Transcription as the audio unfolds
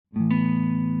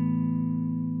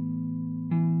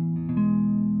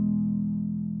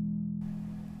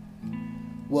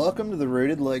Welcome to the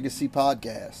Rooted Legacy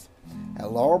Podcast.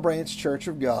 At Laurel Branch Church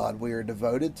of God, we are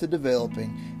devoted to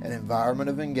developing an environment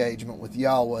of engagement with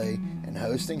Yahweh and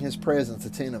hosting His presence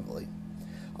attentively.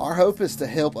 Our hope is to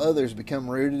help others become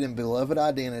rooted in beloved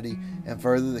identity and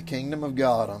further the kingdom of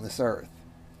God on this earth.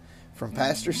 From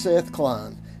Pastor Seth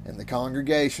Klein and the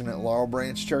congregation at Laurel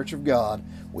Branch Church of God,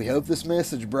 we hope this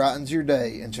message brightens your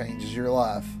day and changes your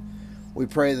life. We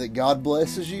pray that God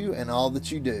blesses you in all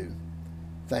that you do.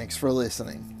 Thanks for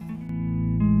listening.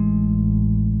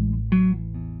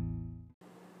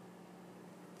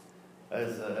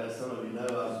 As some of you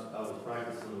know, I was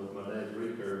practicing with my dad's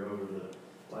recurve over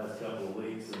the last couple of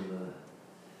weeks, and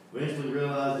eventually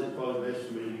realized it's probably best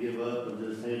for me to give up and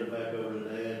just hand it back over to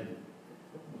Dad and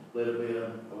let it be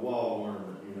a wall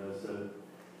ornament, So,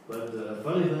 but the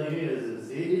funny thing is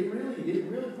it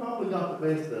really probably got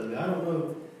the best of me. I don't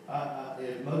know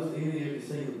if most any of you have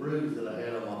seen the bruise that I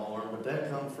had on my arm, but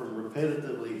that comes from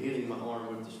repetitively hitting my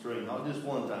arm with the string, not just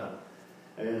one time,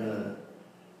 and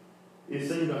it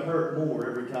seemed to hurt more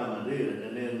every time I did it.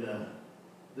 And then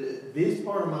this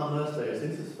part of my mustache,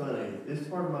 this is funny, this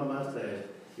part of my mustache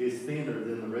is thinner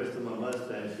than the rest of my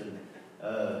mustache. And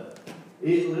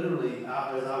it literally,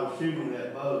 as I was shooting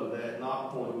that bow, that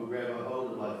knock point would grab a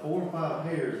hold of like 4 or 5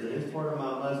 hairs in this part of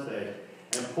my mustache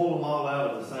and pull them all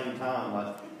out at the same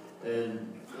time.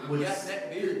 You got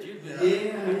that beard, you got.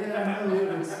 Yeah, it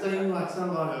would sting like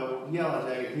somebody, a yellow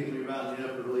jacket hitting me right in the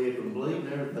upper lip and bleeding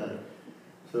and everything.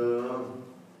 So,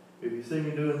 if you see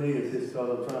me doing this, it's because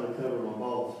I'm trying to cover my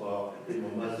bald spot in my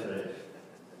mustache.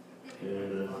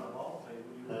 And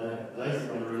they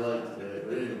can relate to that,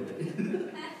 but anyway.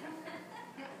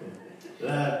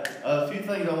 A few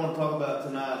things I want to talk about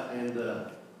tonight, and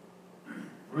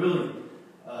really,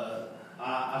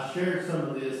 I shared some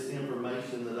of this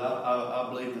information that I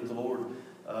believe that the Lord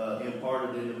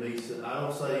imparted into me. So I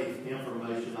don't say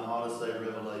information, I ought to say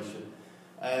revelation,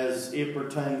 as it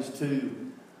pertains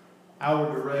to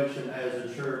our direction as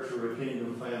a church or a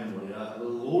kingdom family. The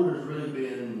Lord has really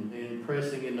been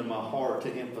impressing into my heart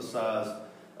to emphasize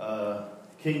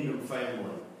kingdom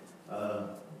family.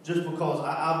 Just because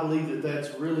I believe that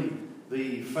that's really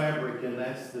the fabric and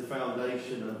that's the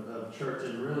foundation of church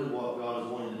and really what God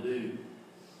is wanting to do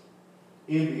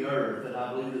in the earth. And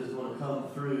I believe it's going to come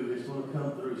through. It's going to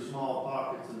come through small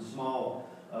pockets and small,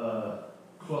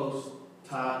 close,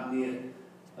 tight-knit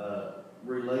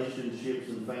relationships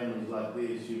and families like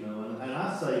this, And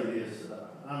I say this,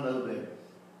 I know that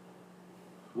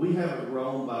we haven't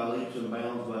grown by leaps and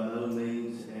bounds by no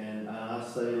means, and I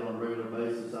say it on a regular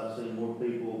basis. I've seen more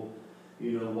people,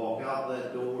 walk out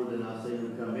that door than I've seen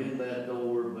them come in that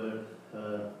door. But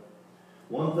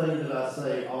one thing that I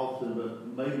say often, but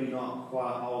maybe not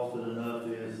quite often enough,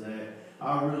 is that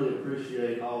I really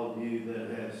appreciate all of you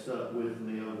that have stuck with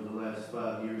me over the last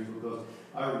 5 years, because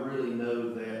I really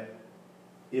know that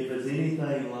if it's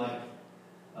anything like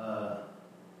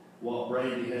what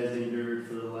Brandy has endured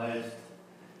for the last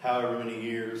however many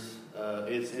years,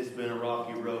 it's been a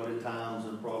rocky road at times,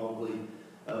 and probably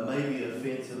maybe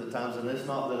offensive at times. And it's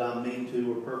not that I mean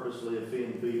to or purposely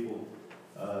offend people.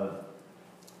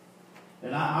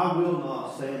 And I will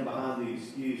not stand behind the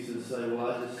excuse and say,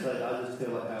 well, I just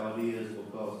tell it how it is,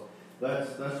 because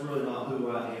that's really not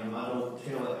who I am. I don't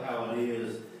tell it how it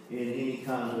is in any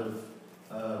kind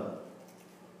of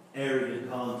arrogant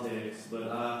context, but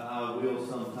I will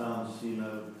sometimes,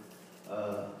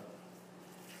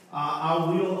 I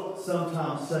will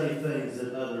sometimes say things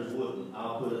that others wouldn't.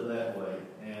 I'll put it that way.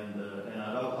 And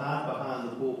I don't hide behind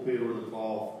the pulpit or the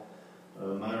cloth.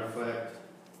 Matter of fact,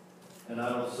 and I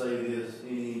don't say this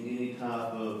any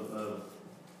type of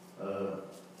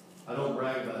I don't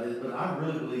brag about it, but I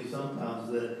really believe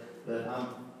sometimes that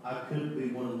I could be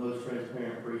one of the most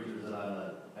transparent preachers that I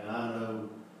know. And I know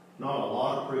not a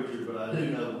lot of preachers, but I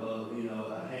do know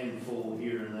a handful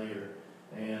here and there.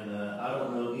 And I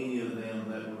don't know any of them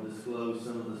that will disclose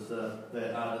some of the stuff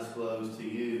that I disclose to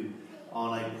you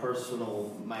on a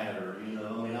personal matter.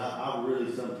 I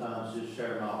really sometimes just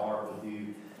share my heart with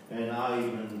you, and I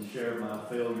even share my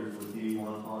failures with you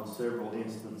on several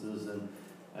instances, and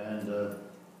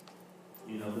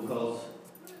because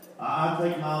I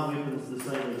take my whippings the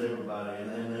same as everybody.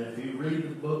 And if you read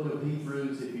the book of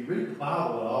Hebrews, if you read the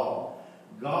Bible at all,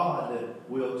 God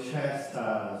will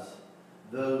chastise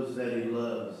those that He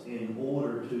loves in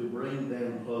order to bring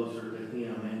them closer to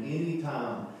Him. And any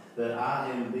time that I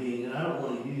am being, and I don't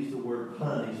want to use the word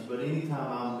punished, but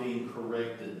anytime I'm being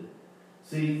corrected.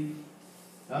 See,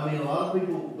 a lot of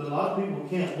people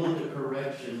can't look at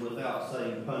correction without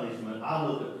saying punishment. I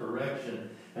look at correction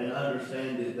and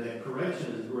understand that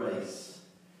correction is grace.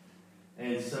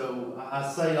 And so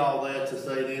I say all that to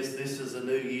say this is a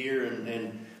new year,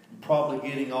 and probably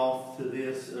getting off to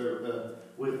this, or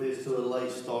with this to a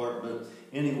late start. But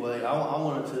anyway, I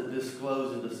wanted to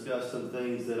disclose and discuss some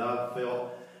things that I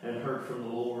felt and heard from the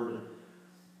Lord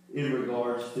in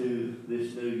regards to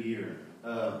this new year.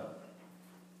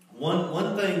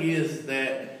 One thing is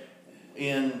that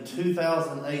in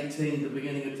 2018, the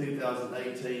beginning of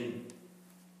 2018,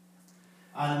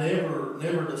 I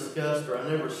never discussed, or I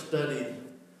never studied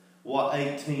what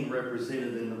 18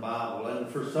 represented in the Bible. And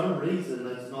for some reason,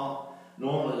 that's not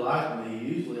normally like me.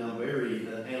 Usually I'm very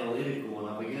analytical,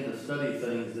 and I begin to study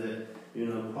things that,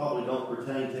 probably don't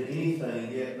pertain to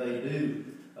anything, yet they do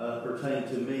pertain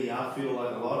to me. I feel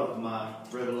like a lot of my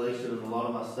revelation and a lot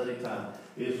of my study time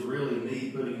is really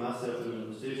me putting myself in a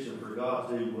position for God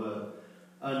to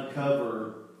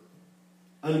uncover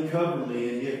me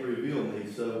and yet reveal me.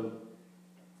 So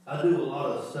I do a lot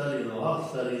of studying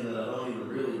that I don't even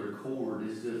really record.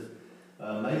 It's just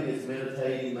maybe it's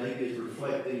meditating, maybe it's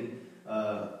reflecting.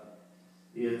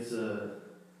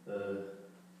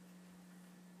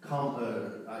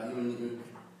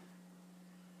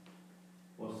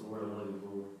 What's the word I'm looking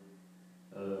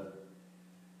for?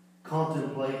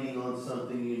 Contemplating on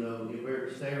something,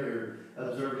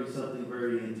 observing something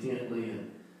very intently,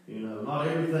 and not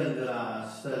everything that I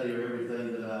study or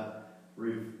everything that I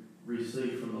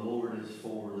receive from the Lord is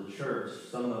for the church.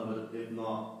 Some of it, if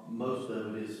not most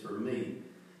of it, is for me.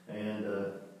 And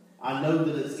I know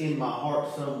that it's in my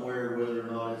heart somewhere, whether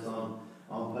or not it's on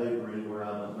paper anywhere,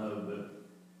 I don't know. But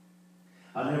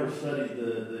I never studied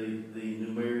the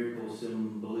numerical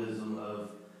symbolism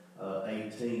of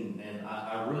 18. And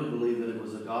I really believe that it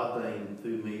was a God thing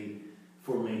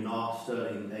for me not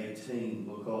studying 18,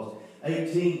 because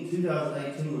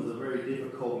 2018 was a very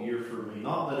difficult year for me.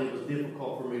 Not that it was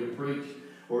difficult for me to preach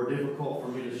or difficult for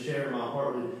me to share my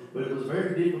heart with, but it was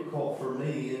very difficult for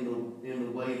me in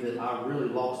the way that I really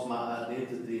lost my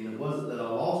identity. And it wasn't that I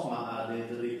lost my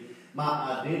identity.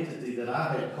 My identity that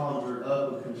I had conjured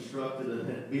up and constructed and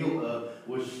had built up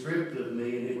was stripped of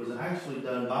me, and it was actually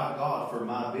done by God for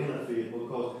my benefit,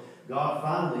 because God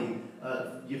finally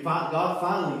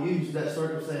used that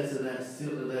circumstance and that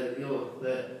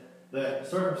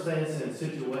circumstance and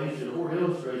situation, or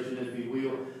illustration, if you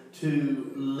will,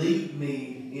 to lead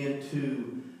me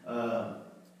into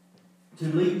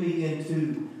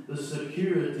the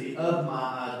security of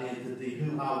my identity,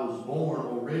 who I was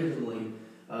born originally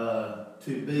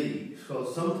to be.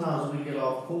 Because sometimes we get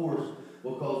off course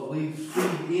because we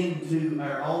feed into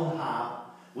our own hype.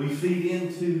 We feed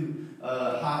into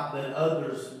hype that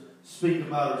others speak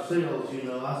about ourselves.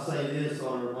 I say this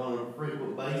on a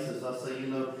frequent basis. I say,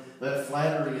 that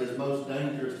flattery is most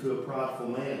dangerous to a prideful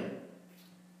man.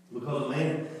 Because a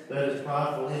man that is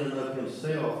prideful in and of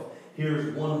himself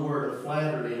hears one word of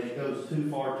flattery and it goes too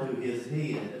far to his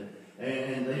head.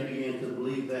 And they begin to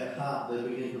believe that hype. They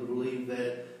begin to believe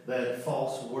that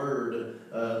false word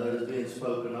that is being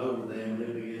spoken over them. And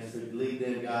it begins to lead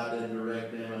them, guide them,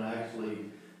 direct them. And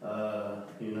actually,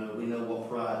 we know what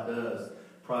pride does.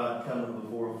 Pride cometh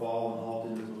before a fall, and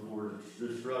haughtiness before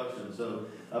destruction. So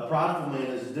a prideful man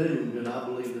is doomed, and I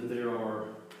believe that there are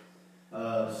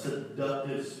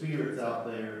seductive spirits out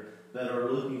there that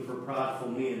are looking for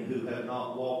prideful men who have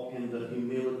not walked in the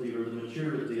humility, or the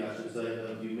maturity, I should say,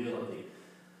 of humility.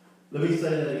 Let me say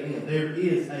that again. There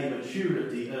is a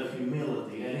maturity of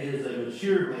humility, and it is a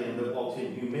mature man that walks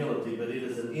in humility, but it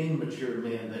is an immature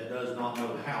man that does not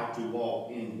know how to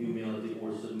walk in humility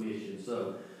or submission.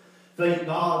 So thank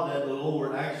God that the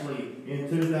Lord actually in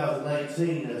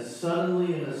 2018, as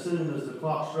suddenly and as soon as the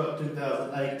clock struck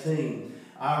 2018,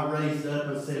 I raised up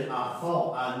and said, I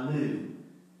thought I knew.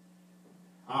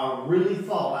 I really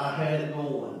thought I had it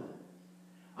going.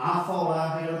 I thought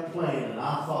I had a plan, and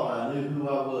I thought I knew who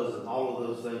I was, and all of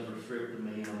those things were stripped of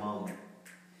me in a moment.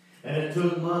 And it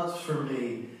took months for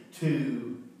me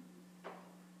to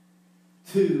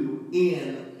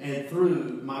in and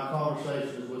through my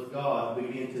conversations with God,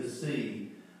 begin to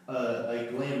see a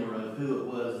glimmer of who it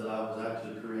was that I was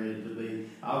actually created to be.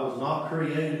 I was not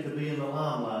created to be in the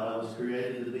limelight. I was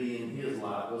created to be in His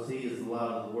light, because He is the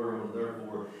light of the world, and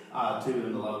therefore I too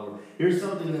am the light of the world. Here's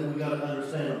something that we've got to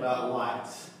understand about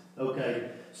lights.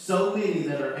 Okay, so many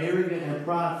that are arrogant and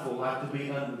prideful like to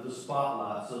be under the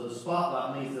spotlight. So the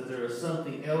spotlight means that there is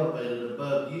something elevated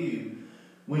above you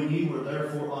when you were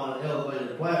therefore on an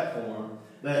elevated platform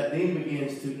that then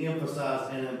begins to emphasize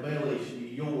and embellish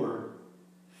your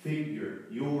figure,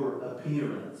 your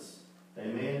appearance.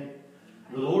 Amen?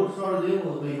 The Lord started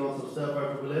dealing with me on some stuff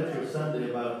after we left here Sunday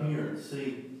about appearance.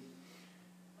 See,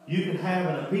 you can have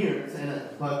an appearance, and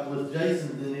like with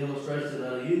Jason in the illustration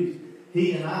that I used,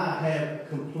 he and I have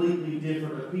completely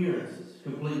different appearances,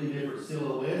 completely different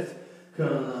silhouettes,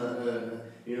 completely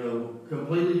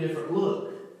different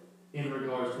look in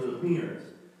regards to appearance.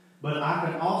 But I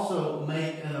can also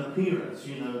make an appearance,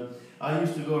 I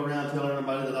used to go around telling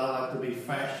everybody that I like to be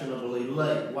fashionably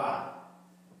late. Why?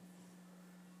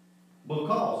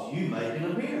 Because you make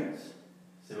an appearance.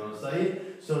 See what I'm saying?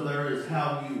 So there is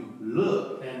how you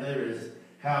look, and there is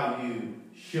how you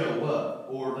show up,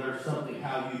 or there's something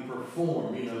how you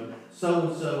perform.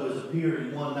 So-and-so is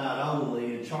appearing one night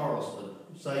only in Charleston.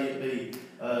 Say it be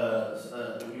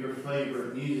your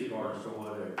favorite music artist or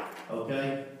whatever.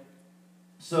 Okay?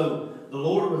 So the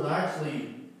Lord was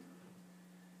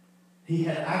He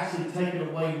had actually taken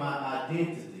away my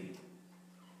identity.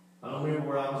 I don't remember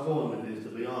where I was going with this, to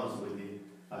be honest with you.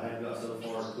 I hadn't got so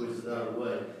far twisted out of the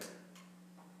way.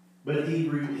 But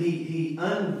He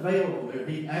unveiled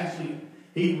me.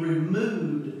 He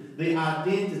removed the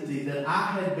identity that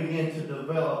I had begun to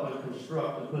develop and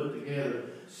construct and put together,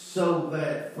 so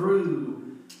that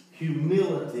through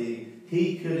humility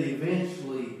He could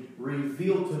eventually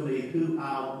reveal to me who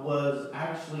I was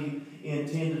actually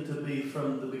intended to be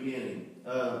from the beginning.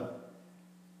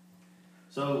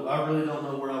 So I really don't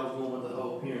know where I was going with the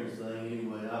whole appearance thing.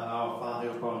 Anyway,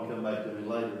 it'll probably come back to me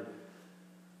later.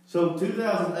 So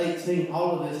 2018,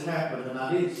 all of this happened, and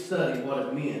I didn't study what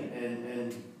it meant,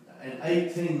 and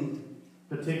 18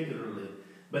 particularly.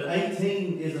 But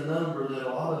 18 is a number that a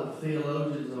lot of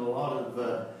theologians and a lot of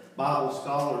Bible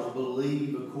scholars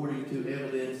believe, according to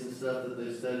evidence and stuff that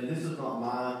they study. This is not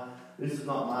my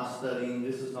studying.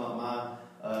 This is not my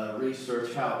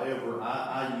research. However,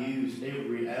 I use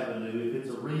every avenue. If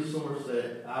it's a resource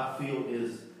that I feel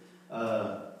is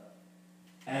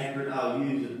accurate, I'll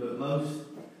use it. But most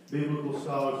biblical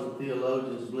scholars and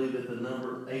theologians believe that the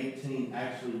number 18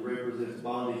 actually represents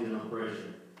bondage and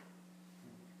oppression.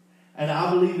 And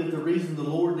I believe that the reason the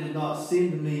Lord did not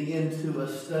send me into a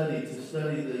study to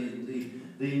study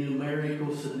the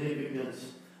numerical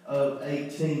significance of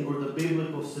 18 or the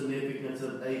biblical significance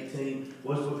of 18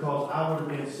 was because I would have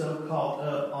been so caught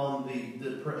up on the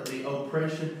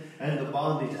oppression and the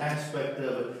bondage aspect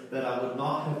of it that I would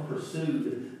not have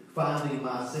pursued finding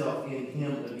myself in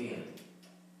Him again.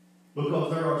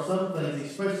 Because there are some things,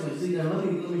 especially, now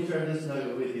let me share this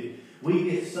nugget with you. We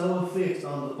get so affixed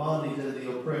on the bondage and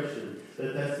the oppression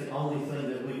that that's the only thing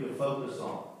that we can focus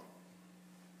on.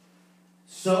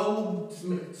 So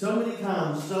many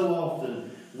times, so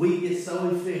often, we get so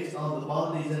affixed on the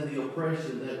bondage and the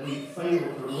oppression that we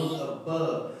fail to look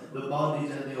above the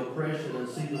bondage and the oppression and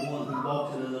see the one who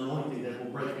walks in an anointing that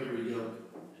will break every yoke.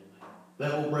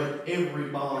 That will break every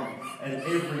bond and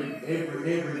every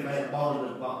bond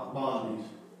of bondage.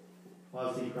 Why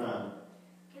is he crying?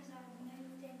 Because I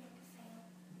removed them and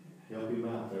failed. Help him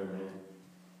out there, man.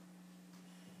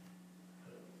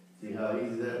 See how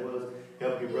easy that was?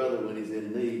 Help your brother when he's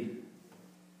in need.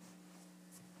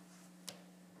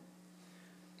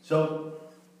 So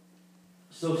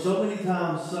many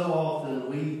times, so often,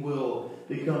 we will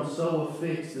become so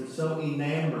affixed and so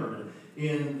enamored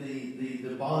in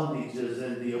the bondages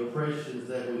and the oppressions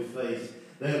that we face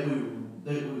that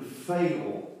we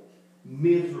fail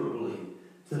miserably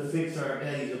to fix our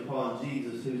gaze upon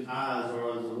Jesus, whose eyes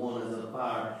are as the one as a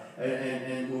fire.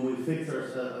 And when we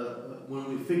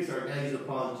fix our gaze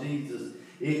upon Jesus,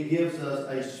 it gives us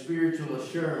a spiritual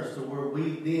assurance to where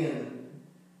we then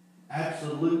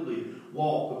absolutely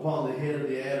walk upon the head of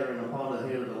the adder and upon the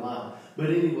head of the lion. But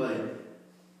anyway,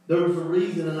 there was a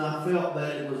reason, and I felt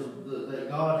that it was that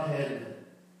God had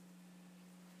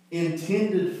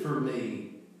intended for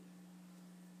me,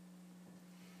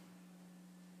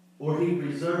 or He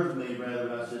reserved me,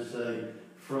 rather, I should say,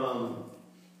 from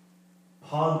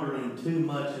pondering too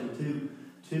much and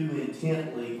too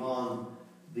intently on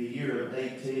the year of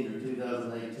 18 or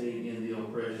 2018 in the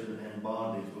oppression and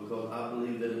bondage, because I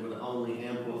believe that it would only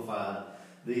amplify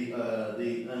the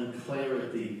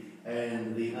unclarity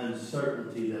and the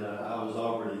uncertainty that I was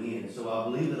already in. So I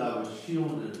believe that I was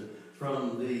shielded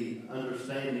from the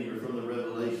understanding or from the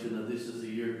revelation of this is the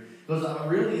year. Because I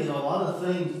really, in a lot of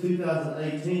things,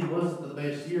 2018 wasn't the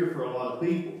best year for a lot of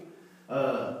people.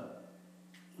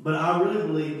 But I really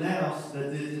believe now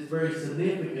that this is very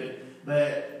significant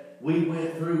that we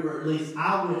went through, or at least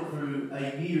I went through,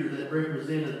 a year that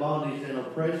represented bondage and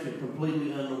oppression,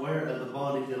 completely unaware of the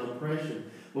bondage and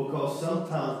oppression. Because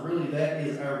sometimes, really, that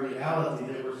is our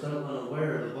reality, that we're so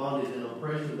unaware of the bondage and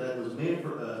oppression that was meant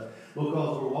for us,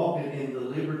 because we're walking in the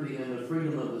liberty and the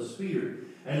freedom of the Spirit.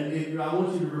 And I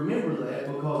want you to remember that,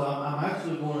 because I'm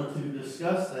actually going to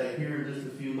discuss that here in just a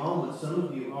few moments. Some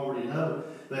of you already know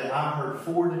that I heard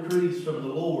 4 decrees from the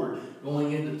Lord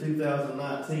going into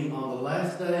 2019. On the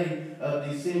last day of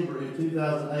December in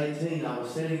 2018, I was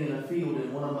sitting in a field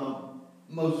in one of my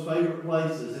most favorite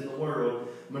places in the world,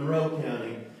 Monroe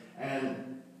County,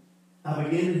 and I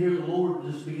began to hear the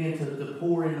Lord just begin to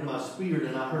pour into my spirit,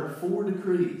 and I heard 4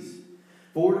 decrees.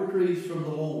 4 decrees from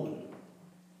the Lord.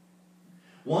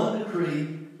 One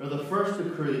decree, or the first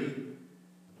decree,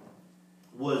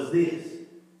 was this: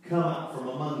 come out from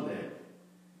among them.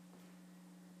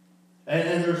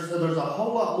 And there's a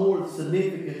whole lot more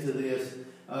significant to this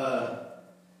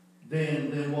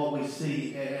than what we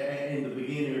see in the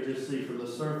beginning, or just see from the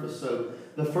surface. So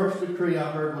the first decree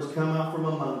I heard was come out from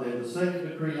among them. The second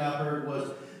decree I heard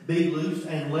was be loose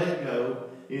and let go.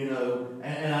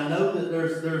 And I know that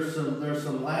there's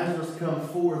some Lazarus come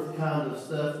forth kind of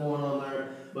stuff going on there,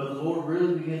 but the Lord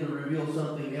really began to reveal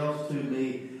something else to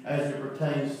me as it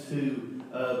pertains to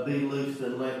be loose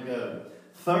and let go.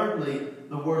 Thirdly,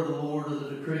 the word of the Lord, or the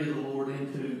decree of the Lord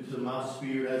into my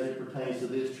spirit as it pertains to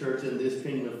this church and this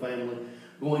kingdom family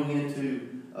going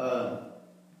into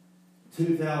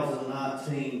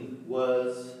 2019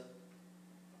 was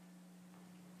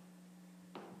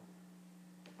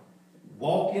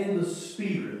walk in the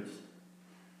Spirit,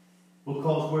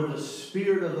 because where the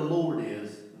Spirit of the Lord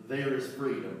is, there is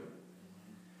freedom.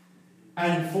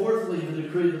 And fourthly, the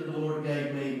decree that the Lord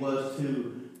gave me was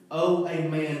to owe a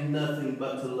man nothing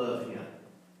but to love him.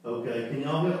 Okay, can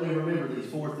y'all help me remember these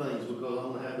 4 things? Because you're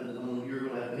going to have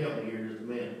to help me here in just a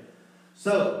minute.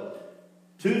 So,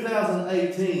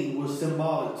 2018 was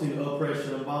symbolic to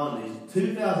oppression and bondage.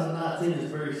 2019 is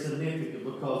very significant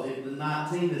because the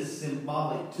 19 is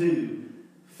symbolic to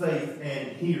faith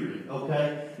and hearing.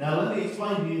 Okay? Now let me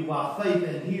explain to you why faith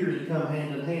and hearing come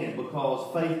hand in hand.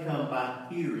 Because faith comes by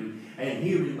hearing, and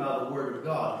hearing by the Word of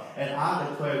God. And I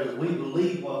declare that we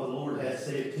believe what the Lord has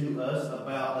said to us,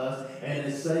 about us, and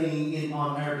is saying it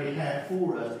on our behalf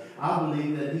for us. I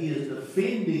believe that He is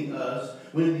defending us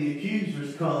when the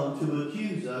accusers come to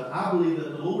accuse us. I believe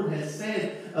that the Lord has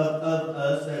said of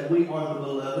us that we are the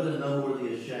beloved and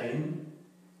unworthy ashamed.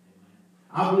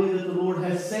 I believe that the Lord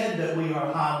has said that we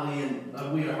are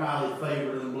highly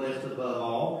favored and blessed above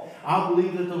all. I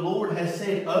believe that the Lord has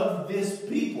said of this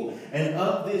people and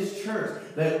of this church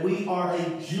that we are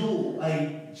a jewel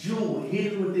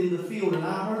hidden within the field. And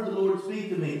I heard the Lord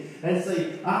speak to me and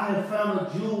say, I have found a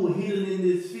jewel hidden in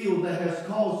this field that has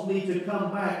caused me to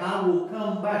come back. I will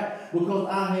come back because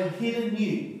I have hidden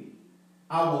you.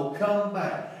 I will come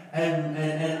back. And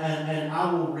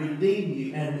I will redeem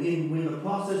you. And in the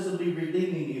process of me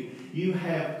redeeming you, you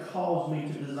have caused me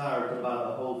to desire to buy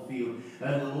the whole field.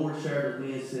 And the Lord shared with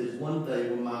me and says, one day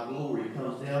when my glory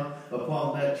comes down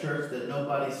upon that church that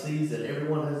nobody sees, that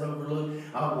everyone has overlooked,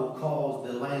 I will cause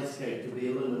the landscape to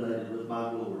be illuminated with my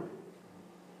glory.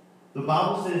 The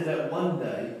Bible says that one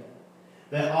day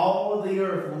that all of the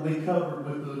earth will be covered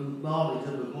with the knowledge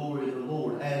of the glory of the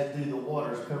Lord, as do the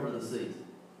waters cover the seas.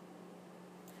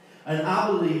 And I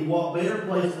believe what better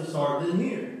place to start than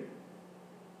here.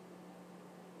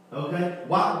 Okay?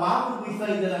 Why would we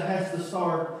think that it has to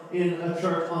start in a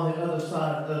church on the other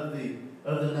side of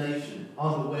the nation,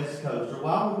 on the West Coast? Or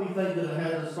why would we think that it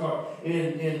has to start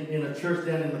in a church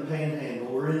down in the Panhandle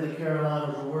or in the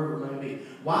Carolinas or wherever it may be?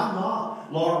 Why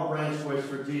not Laurel Branch, West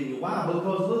Virginia? Why?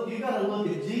 Because look, you got to look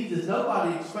at Jesus.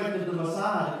 Nobody expected the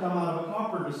Messiah to come out of a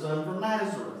carpenter's son from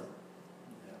Nazareth.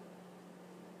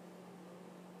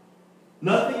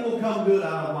 Nothing will come good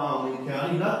out of Wyoming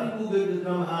County. Nothing will good to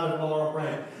come out of Laurel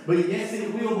Branch. But yes,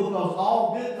 it will, because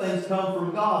all good things come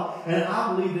from God. And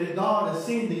I believe that God is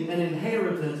sending an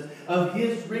inheritance of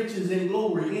His riches and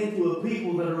glory into a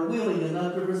people that are willing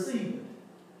enough to receive it.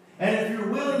 And if you're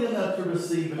willing enough to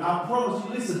receive it, I promise you,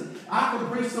 listen, I can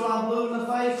preach till I'm blue in the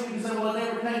face. You can say, well, it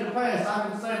never came to pass. I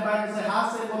can stand back and say,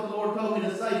 I said what the Lord told me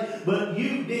to say, but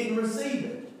you didn't receive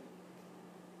it.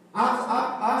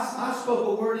 I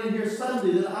spoke a word in here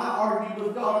Sunday that I argued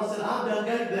with God. I said, I done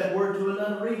gave that word to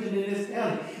another region in this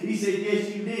county. He said,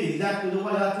 yes, you did. Exactly the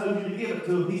way I told you to give it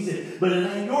to him. He said, but it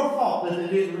ain't your fault that they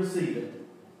didn't receive it.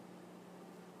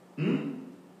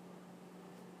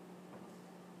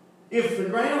 If the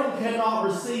ground cannot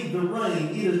receive the rain,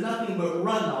 it is nothing but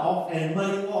runoff and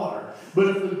muddy water. But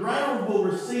if the ground will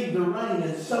receive the rain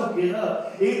and soak it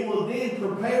up, it will then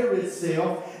prepare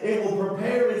itself. It will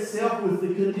prepare itself with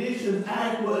the conditions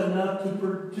adequate enough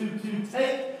to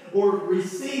take or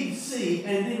receive seed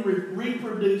and then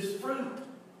reproduce fruit.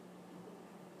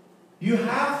 You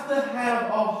have to have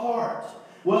a heart.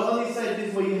 Well, let me say it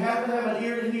this way. You have to have an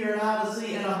ear to hear, an eye to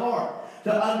see, and a heart.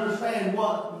 to understand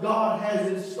what God has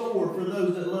in store for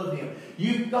those that love Him.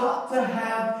 You've got to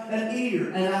have an ear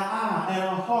and an eye and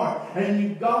a heart. And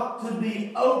you've got to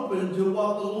be open to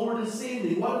what the Lord is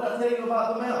sending. What did I tell you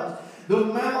about the mountains? The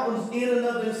mountains in and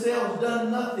of themselves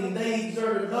done nothing. They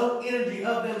exerted no energy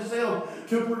of themselves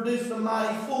to produce the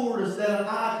mighty fullness that an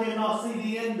eye cannot see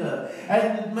the end of.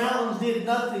 And the mountains did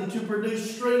nothing to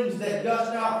produce streams that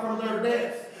gushed out from their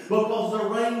depths, because the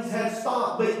rains had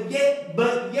stopped. But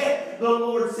yet, the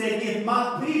Lord said, if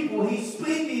my people, He's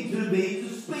speaking to me to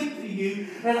speak to you,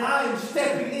 and I am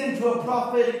stepping into a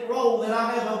prophetic role that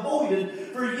I have avoided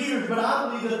for years. But I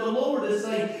believe that the Lord is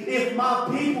saying, if my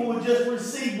people would just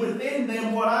receive within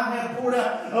them what I have poured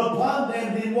out upon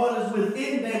them, then what is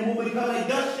within them will become a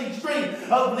gushing stream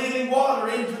of living water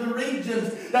into the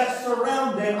regions that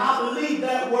surround them. I believe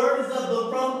that word is of the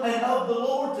from and of the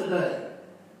Lord today.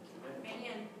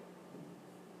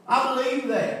 I believe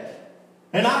that.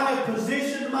 And I have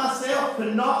positioned myself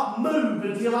to not move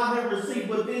until I have received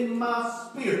within my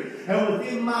spirit and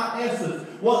within my essence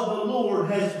what the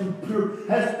Lord has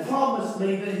promised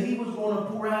me that He was going to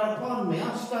pour out upon me.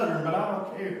 I'm stuttering, but I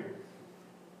don't care.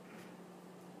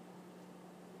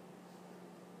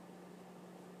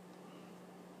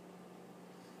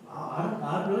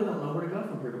 I really don't know where to go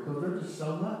from here, because there's just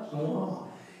so much going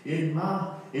on in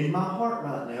my heart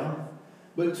right now.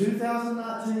 But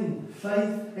 2019,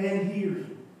 faith and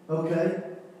hearing. Okay?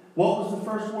 What was the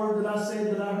first word that I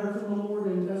said that I heard from the Lord,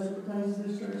 and as it pertains to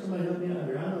this church? Somebody help me out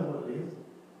here. I know what it is.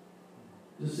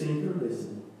 Just sitting here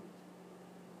listening.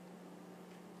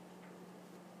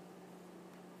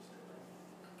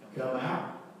 Come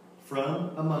out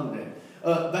from among them.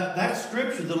 That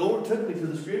scripture, the Lord took me to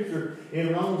the scripture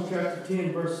in Romans chapter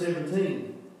 10, verse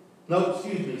 17. No,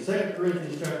 excuse me, 2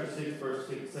 Corinthians chapter 6, verse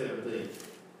 17.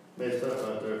 Messed up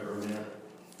right there for a minute.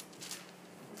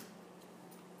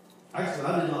 Actually,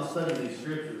 I did not study these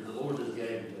scriptures. The Lord just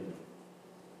gave them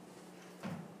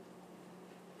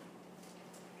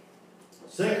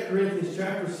to me. 2 Corinthians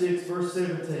chapter 6, verse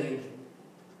 17.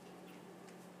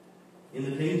 In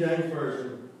the King James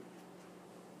Version.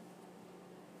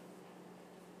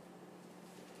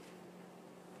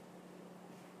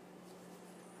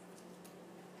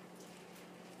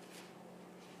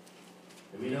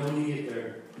 Let me know when you get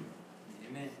there.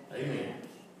 Amen. Amen.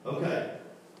 Okay.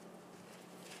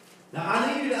 Now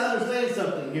I need you to understand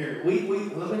something here.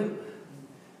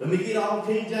 Let me get all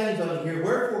King James on here.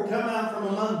 Wherefore come out from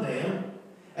among them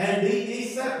and be ye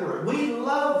separate. We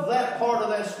love that part of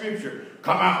that scripture.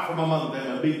 Come out from among them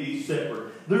and be ye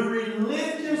separate. The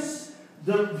religious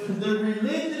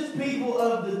people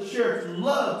of the church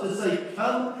love to say,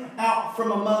 come out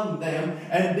from among them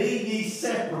and be ye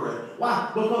separate. Why?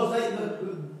 Because they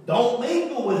don't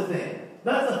mingle with them.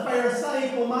 That's a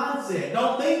Pharisaical mindset.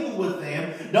 Don't mingle with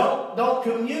them. Don't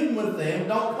commune with them.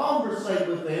 Don't conversate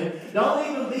with them. Don't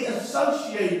even be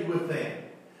associated with them.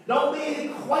 Don't be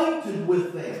acquainted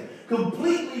with them.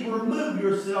 Completely remove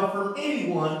yourself from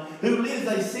anyone who lives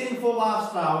a sinful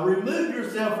lifestyle. Remove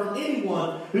yourself from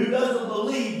anyone who doesn't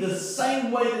believe the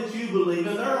same way that you believe.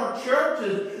 And there are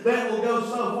churches that will go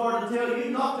so far to tell you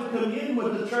not to commune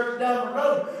with the church down the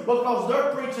road because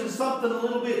they're preaching something a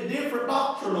little bit different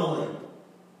doctrinally.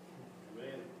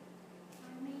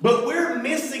 But we're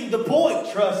missing the point,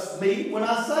 trust me, when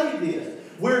I say this.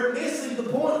 We're missing the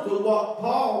point to what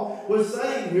Paul was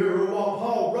saying here, or what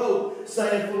Paul wrote,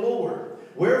 saith the Lord.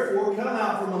 Wherefore come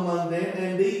out from among them,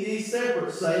 and be ye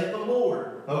separate, saith the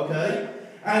Lord. Okay?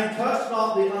 And touch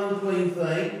not the unclean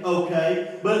thing.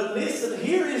 Okay? But listen,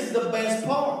 here is the best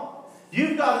part.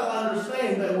 You've got to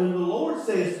understand that when the Lord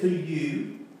says to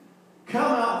you, come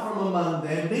out from among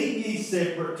them, be ye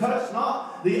separate, touch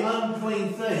not the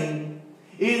unclean thing,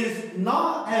 it is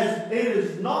not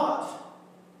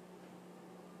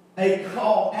a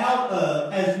call out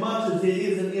of as much as it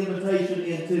is an invitation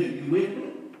into. You with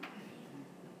me?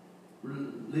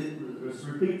 Let's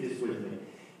repeat this with me.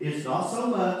 It's not so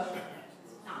much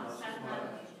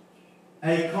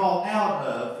a call out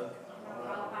of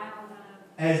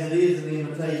as it is an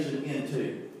invitation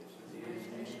into.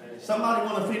 Somebody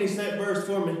want to finish that verse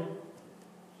for me?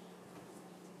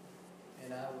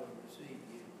 And I will receive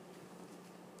you.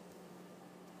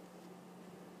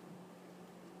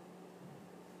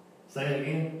 Say it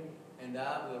again. And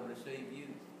I will receive you.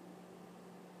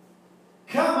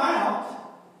 Come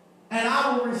out, and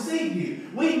I will receive you.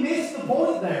 We missed the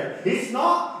point there. It's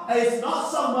not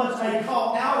so much a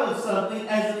call out of something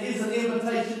as it is an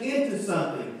invitation into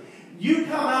something. You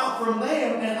come out from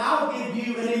them, and I'll give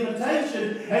you an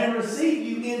invitation and receive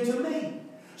you into me.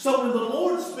 So when the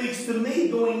Lord speaks to me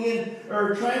going in,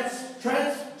 or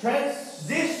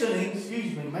transitioning,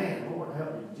 excuse me, man, Lord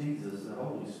help me, Jesus, the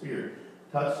Holy Spirit,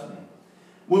 touch me.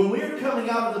 When we're coming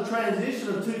out of the transition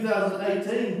of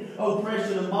 2018,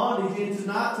 oppression and bondage, into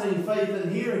 19, faith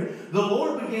and hearing, the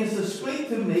Lord begins to speak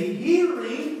to me,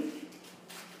 hearing.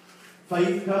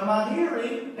 Faith come by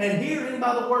hearing, and hearing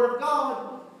by the word of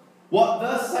God. What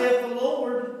thus saith the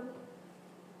Lord?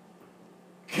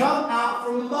 Come out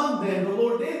from among them. The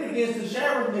Lord then begins to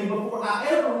share with me, before I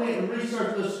ever went and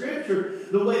researched the Scripture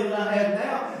the way that I have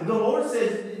now. The Lord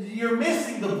says, you're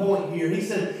missing the point here. He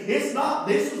said, it's not,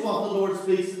 this is what the Lord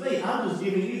speaks to me. I'm just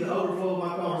giving you the overflow of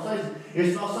my conversation.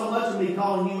 It's not so much of me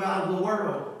calling you out of the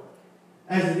world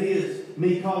as it is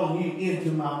me calling you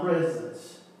into my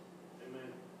presence.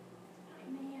 Amen.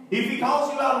 If He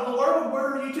calls you out of the world,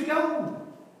 where are you to go?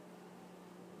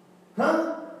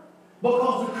 Huh?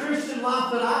 Because the Christian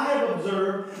life that I have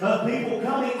observed of people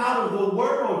coming out of the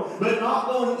world but not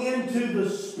going into the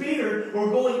Spirit or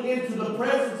going into the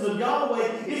presence of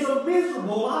Yahweh is a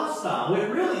miserable lifestyle. It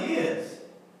really is.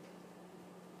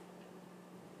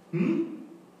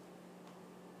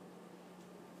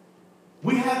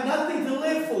 We have nothing to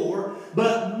live for,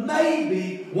 but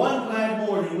maybe one glad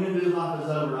morning when this life is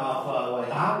over, I'll fly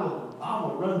away. I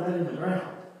will run that in the ground.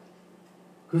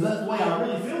 Because that's the way I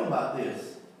really feel about this.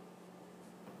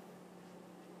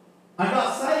 I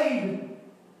got saved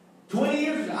 20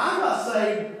 years ago. I got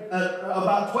saved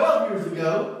about 12 years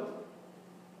ago.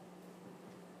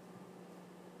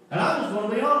 And I'm just going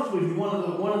to be honest with you. One of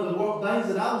the things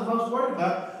that I was most worried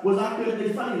about was I couldn't be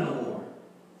funny no more.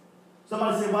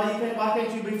 Somebody said, why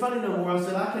can't you be funny no more? I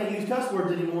said, I can't use cuss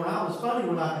words anymore. I was funny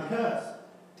when I could cuss.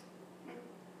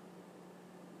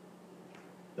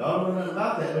 Y'all don't know nothing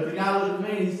about that. But the guy looked at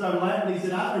me and he started laughing. He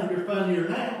said, I think you're funnier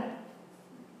now.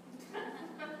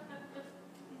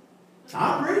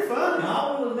 I'm pretty funny,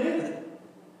 I will admit it.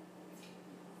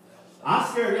 I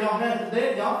scare y'all half to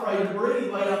death. Y'all afraid to breathe.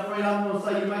 Wait, I'm afraid I'm going to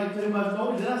say you're making too much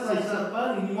noise. Then I say something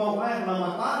funny and you won't laugh. And I'm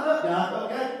like, line up, guys,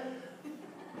 okay?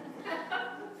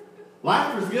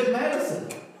 Laughter's good medicine.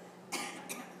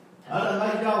 I done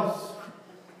made y'all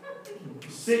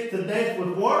sick to death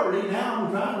with worry. Now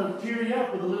I'm trying to cheer you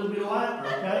up with a little bit of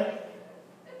laughter, okay?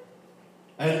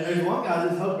 And there's one guy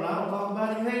just hoping I don't talk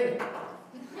about his head.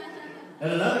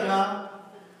 And another guy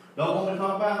don't want me to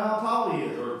talk about how tall he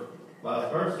is, or vice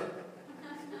versa.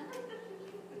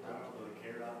 I don't really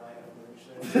care. I laugh when you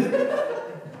say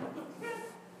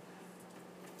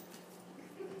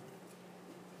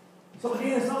So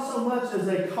again, it's not so much as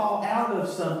a call out of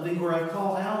something or a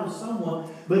call out of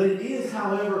someone, but it is,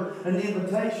 however, an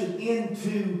invitation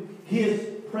into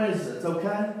His presence,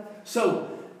 okay?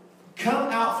 So, come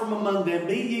out from among them,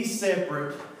 be ye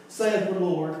separate, saith the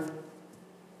Lord.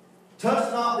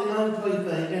 Touch not the unclean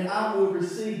thing, and I will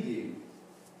receive you.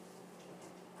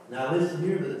 Now listen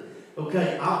here.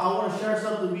 Okay, I want to share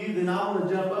something with you, then I want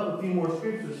to jump up a few more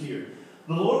scriptures here.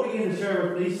 The Lord began to share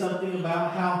with me something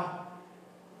about how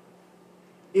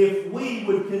if we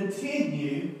would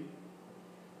continue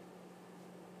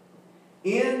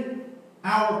in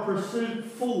our pursuit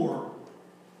for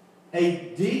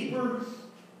a deeper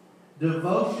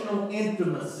devotional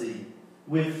intimacy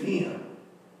with Him,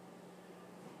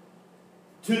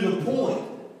 to the point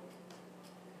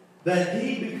that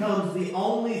He becomes the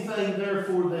only thing,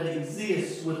 therefore, that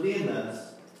exists within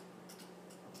us,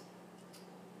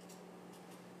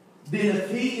 then if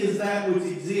He is that which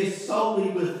exists solely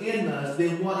within us,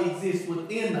 then what exists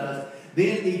within us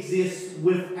then exists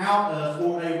without us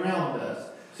or around us.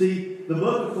 See, the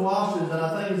book of Colossians, and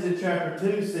I think it's in chapter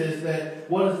 2, says that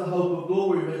what is the hope of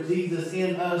glory but Jesus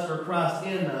in us, or Christ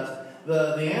in us?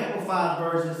 The Amplified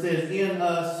version says in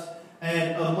us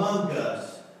and among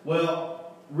us.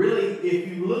 Well, really, if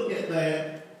you look at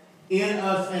that, in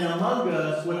us and among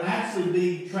us would actually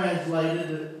be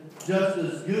translated just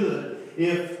as good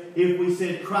if we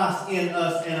said Christ in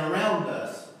us and around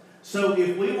us. So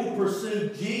if we will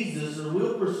pursue Jesus, or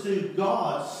we'll pursue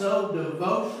God so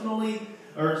devotionally,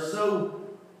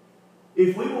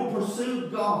 if we will pursue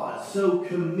God so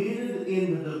committed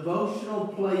in the devotional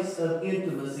place of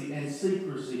intimacy and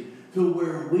secrecy, to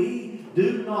where we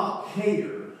do not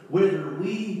care whether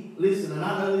we, listen, and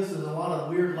I know this is a lot of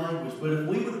weird language, but if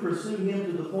we would pursue Him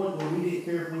to the point where we didn't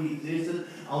care if we existed,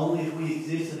 only if we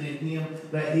existed in Him,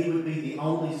 that He would be the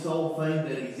only sole thing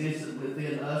that existed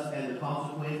within us, and the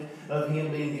consequence of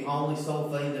Him being the only sole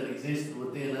thing that existed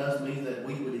within us means that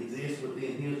we would exist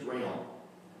within His realm.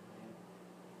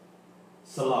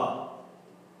 Salah.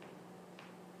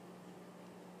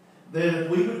 That if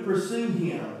we would pursue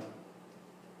Him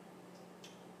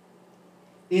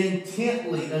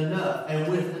intently enough and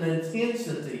with an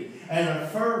intensity and a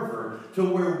fervor to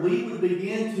where we would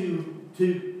begin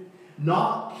to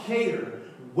not care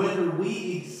whether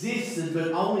we existed,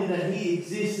 but only that He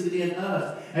existed in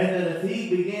us. And that if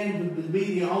He began to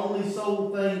be the only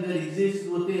sole thing that existed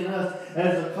within us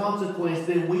as a consequence,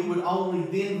 then we would only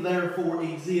then therefore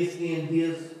exist in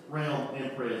His realm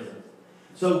and presence.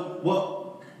 So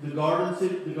what the garden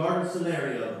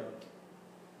scenario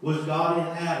was God in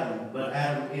Adam, but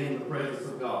Adam in the presence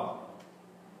of God.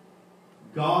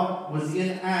 God was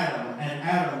in Adam, and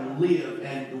Adam lived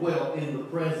and dwelt in the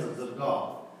presence of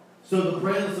God. So the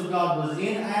presence of God was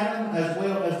in Adam, as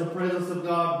well as the presence of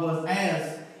God was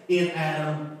as in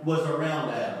Adam was around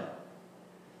Adam.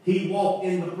 He walked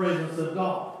in the presence of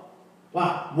God.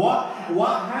 Why?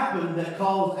 What happened that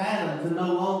caused Adam to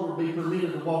no longer be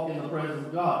permitted to walk in the presence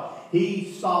of God?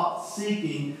 He stopped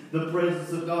seeking the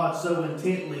presence of God so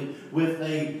intently with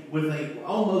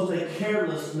almost a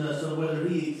carelessness of whether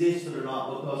He existed or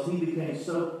not, because he became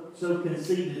so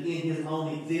conceited in his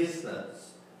own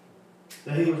existence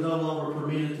that he was no longer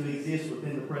permitted to exist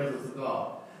within the presence of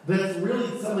God. That's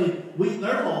really something. There's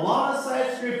a lot of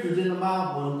sad scriptures in the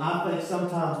Bible, and I think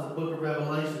sometimes the book of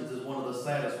Revelations is one of the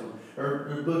saddest ones.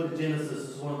 Or the book of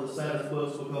Genesis is one of the saddest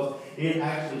books, because it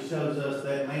actually shows us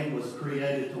that man was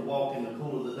created to walk in the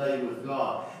cool of the day with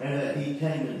God, and that he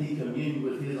came and he communed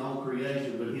with his own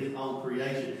creation, but his own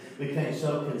creation became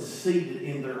so conceited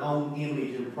in their own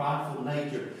image and prideful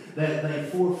nature that they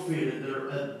forfeited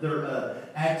their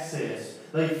access.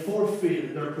 They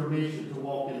forfeited their permission to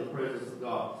walk in the presence of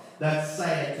God. That's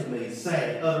sad to me.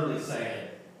 Sad, utterly sad.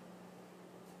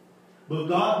 But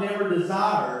God never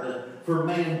desired for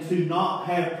man to not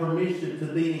have permission to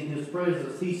be in His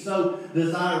presence. He so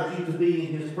desires you to be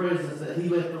in His presence that He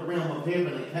left the realm of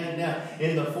heaven and came down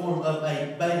in the form of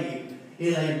a babe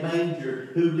in a manger,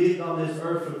 who lived on this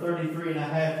earth for 33 and a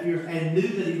half years and knew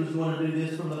that He was going to do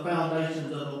this from the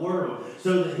foundations of the world,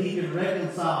 so that He could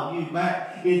reconcile you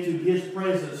back into His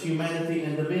presence, humanity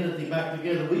and divinity back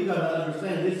together. We've got to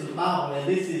understand this is Bible, and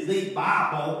this is the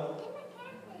Bible.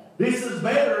 This is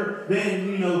better than,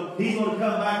 He's going to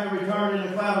come back and return in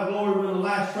a cloud of glory when the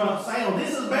last trump sounds.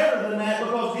 This is better than that,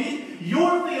 because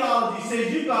your theology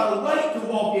says you've got to wait to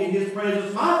walk in His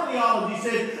presence. My theology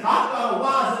says I've got to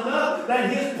wisen up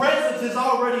that His presence is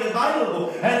already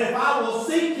available. And if I will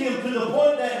seek Him to the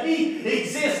point that He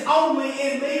exists only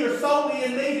in me or solely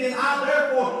in me, then I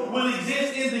therefore will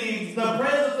exist in the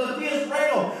presence of His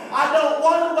realm. I don't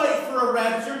want to wait for a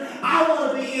rapture. I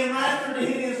want to be enraptured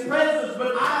in His presence,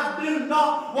 but I do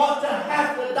not want to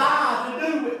have to die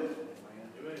to do it.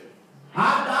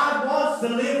 I died once to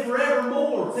live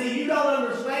forevermore. See, you don't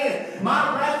understand.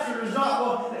 My rapture is not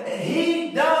what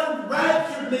He done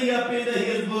raptured me up into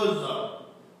His bosom.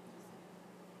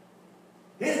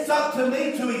 It's up to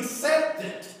me to accept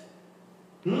it.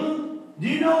 Do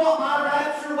you know what my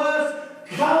rapture was?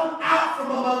 Come out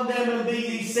from among them and be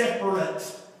ye separate,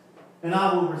 and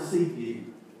I will receive you.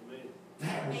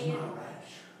 That was my rapture.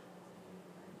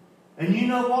 And you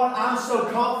know what? I'm so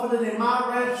confident in my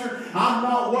rapture, I'm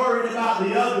not worried about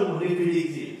the other one if it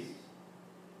exists.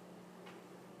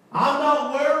 I'm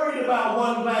not worried about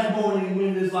one glad morning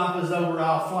when this life is over,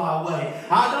 I'll fly away.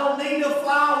 I don't need to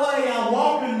fly away. I'm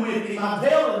walking with Him. I'm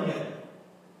telling you.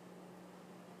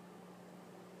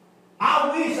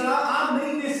 I wish, and I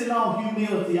mean this in all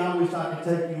humility, I wish I could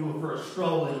take you for a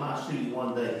stroll in my shoes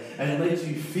one day and let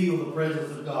you feel the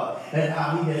presence of God and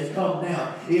how He has come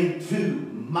down into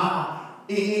my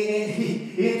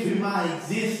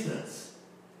existence.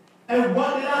 And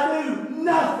what did I do?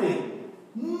 Nothing.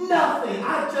 Nothing.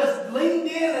 I just leaned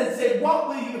in and said, what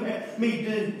will you have me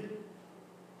do?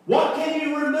 What can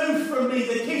you remove from me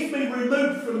that keeps me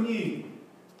removed from you?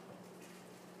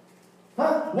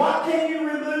 What can you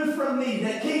remove from me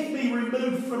that keeps me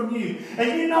removed from you?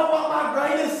 And you know what my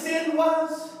greatest sin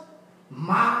was?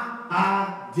 My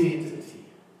identity.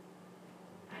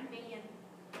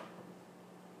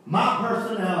 My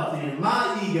personality and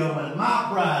my ego and my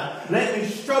pride. Let me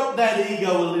stroke that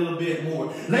ego a little bit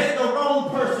more. Let the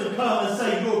wrong person come and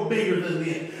say you're bigger than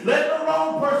this. Let the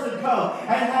wrong person come and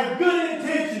have good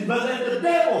intentions, but let the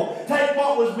devil take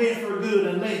what was meant for good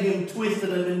and let him twist it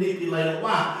and manipulate it.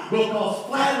 Why? Because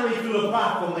flattery to a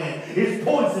prideful man is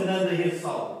poison unto his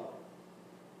soul.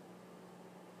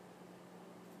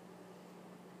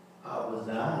 I was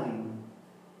dying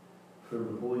for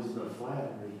the poison of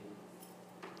flattery.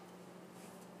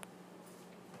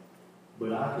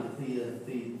 But I could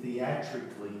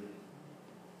theatrically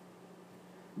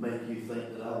make you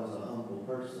think that I was a humble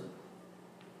person.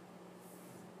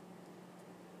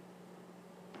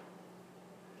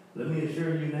 Let me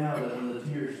assure you now that when the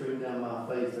tears stream down my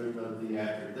face, there's no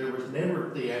theatrics. There was never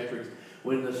theatrics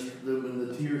when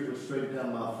the tears would straight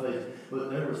down my face. But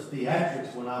there was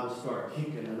theatrics when I would start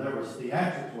kicking, and there was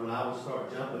theatrics when I would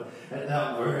start jumping. And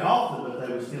not very often, but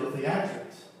they were still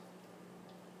theatrics.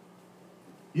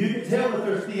 You can tell that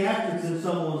there's theatrics in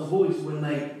someone's voice when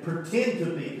they pretend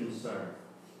to be concerned.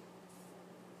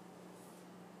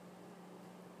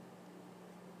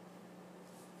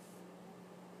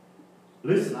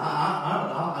 Listen,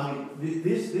 I mean,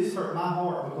 this hurt my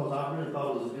heart because I really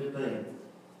thought it was a good thing.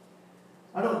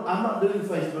 I'm not doing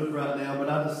Facebook right now, but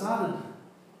I decided,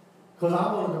 because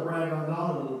I wanted to brag on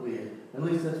God a little bit. At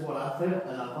least that's what I felt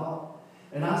and I thought.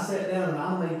 And I sat down and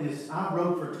I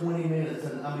wrote for 20 minutes,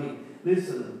 and I mean,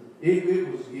 listen, it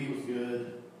was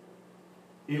good.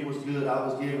 It was good. I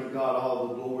was giving God all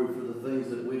the glory for the things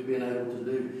that we've been able to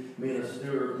do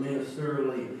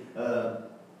ministerially.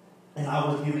 And I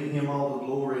was giving Him all the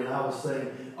glory, and I was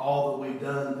saying all that we've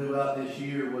done throughout this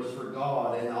year was for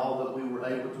God, and all that we were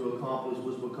able to accomplish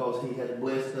was because He had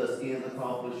blessed us in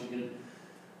accomplishing it.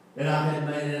 And I had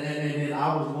made it, and then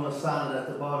I was going to sign it at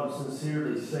the bottom,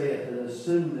 sincerely saith. And as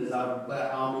soon as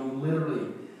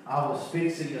literally, I was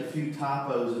fixing a few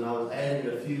typos, and I was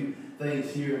adding a few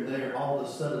things here and there. All of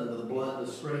a sudden, the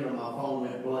screen on my phone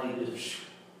went blank, just.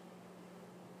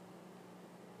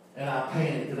 And I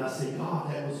panicked, and I said,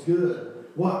 God, that was good.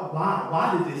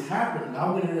 Why did this happen? And I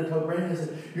went in and told Brandon, I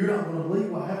said, you're not going to believe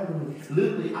what happened to me.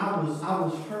 Literally, I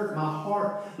was hurt. My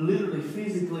heart literally,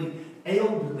 physically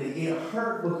ailed me. It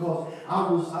hurt because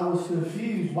I was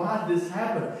confused. Why did this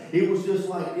happen? It was just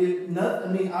like, I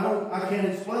can't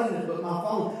explain it, but my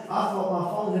phone, I thought my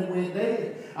phone had went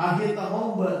dead. I hit the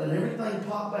home button, and everything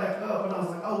popped back up, and I was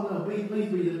like, oh no, please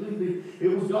be.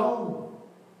 It was gone.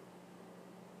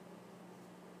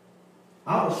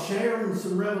 I was sharing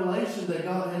some revelation that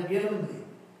God had given me.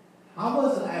 I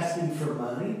wasn't asking for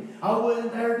money. I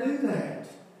wouldn't dare do that.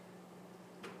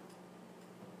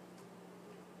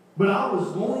 But I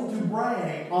was going to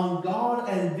brag on God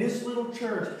and this little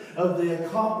church of the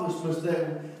accomplishments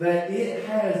that it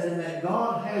has and that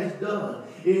God has done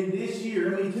in this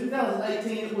year. I mean,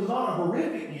 2018, it was not a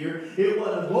horrific year. It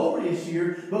wasn't a glorious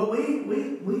year. But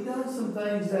we done some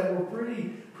things that were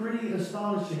pretty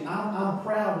astonishing. I'm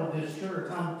proud of this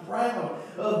church. I'm proud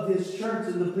of this church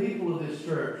and the people of this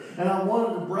church. And I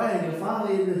wanted to brag. And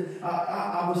finally,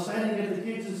 I was standing at the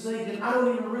kitchen sink, and I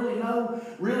don't even really know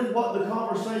what the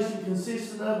conversation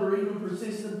consisted of, or even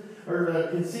consisted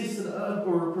of,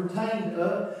 or pertained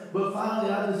of. But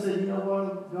finally, I just said, you know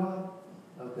what, God?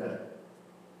 Okay.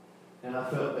 And I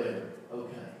felt better.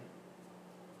 Okay.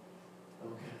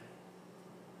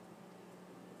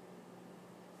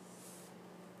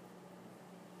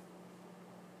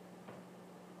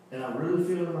 And I really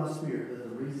feel in my spirit that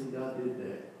the reason God did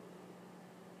that,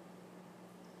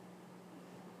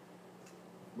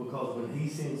 because when He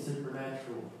sends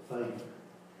supernatural favor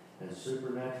and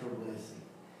supernatural blessing,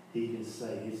 He can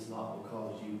say it's not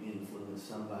because you influenced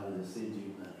somebody to send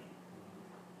you money.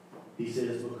 He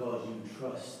says because you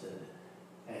trusted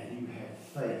and you had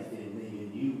faith in me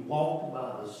and you walked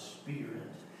by the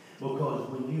Spirit. Because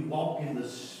when you walk in the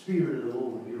Spirit of the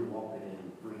Lord, you're walking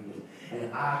in freedom.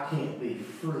 And I can't be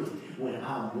free when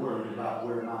I'm worried about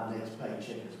where my next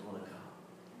paycheck is going to come.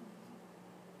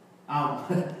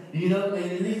 And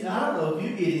I don't know if you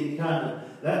get any kind of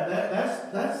that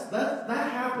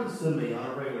happens to me on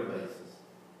a regular basis.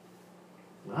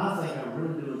 When I think I'm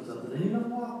really doing something, and you know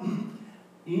what?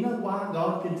 You know why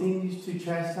God continues to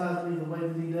chastise me the way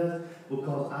that He does?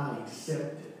 Because I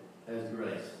accept it as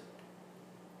grace.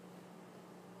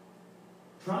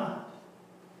 Try it.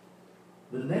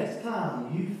 The next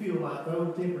time you feel like throwing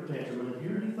a temper tantrum, and if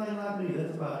you're anything like me,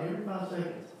 that's about every 5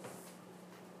 seconds.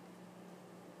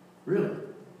 Really.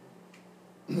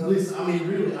 Listen,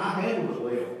 really, I handled it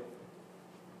well.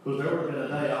 Because there would have been a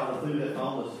day I would have threw that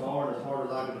phone as far and as hard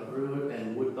as I could have threw it,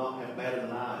 and would not have batted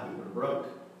an eye if it would have broke.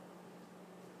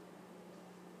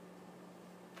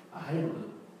 I handled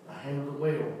it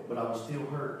well, but I was still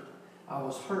hurt. I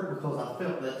was hurt because I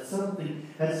felt that something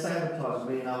had sabotaged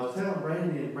me. And I was telling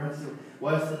Brandy, and Brandy said,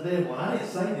 well, it's the devil. And I didn't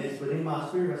say this, but in my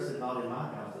spirit I said, not in my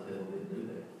house, the devil didn't do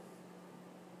that.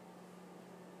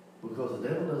 Because the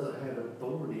devil doesn't have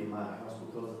authority in my house,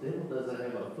 because the devil doesn't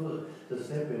have a foot to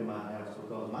step in my house,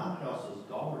 because my house is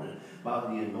guarded by the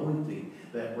anointing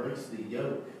that breaks the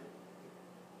yoke.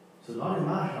 So not in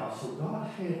my house. So God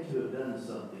had to have done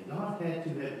something. God had to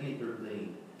have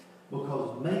intervened.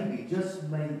 Because maybe, just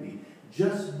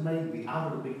maybe, I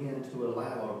would begin to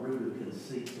allow a root of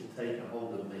conceit to take a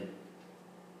hold of me.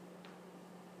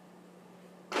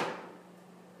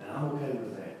 And I'm okay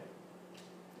with that.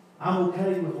 I'm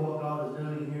okay with what God is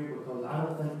doing here, because I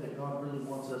don't think that God really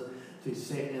wants us to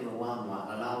sit in the limelight.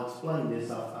 And I'll explain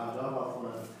this. I got off on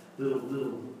a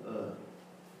little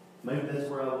maybe that's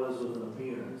where I was with an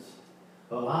appearance.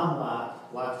 The limelight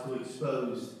likes to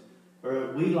expose,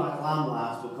 or we like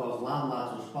limelights because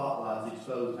limelights or spotlights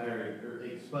expose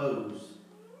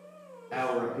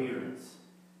our appearance.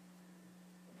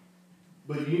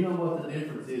 But you know what the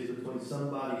difference is between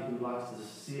somebody who likes to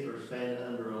sit or stand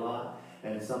under a light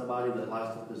and somebody that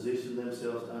likes to position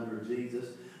themselves under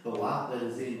Jesus? The light that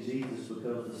is in Jesus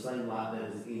becomes the same light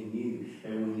that is in you.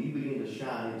 And when you begin to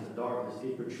shine into darkness,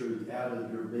 it protrudes out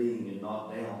of your being and not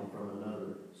down from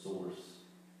another source.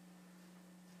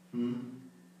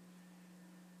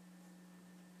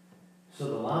 So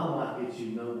the limelight gets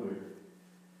you nowhere.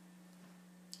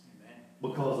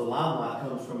 Because the limelight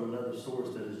comes from another source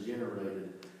that is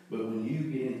generated. But when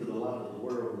you get into the light of the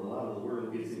world, and the light of the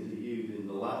world gets into you, then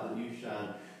the light that you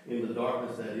shine in the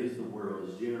darkness that is the world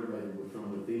is generated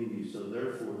from within you. So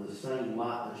therefore, the same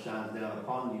light that shines down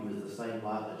upon you is the same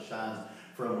light that shines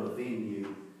from within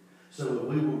you. So if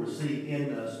we will receive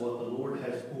in us what the Lord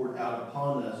has poured out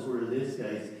upon us, or in this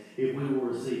case, if we will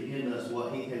receive in us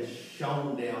what He has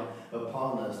shone down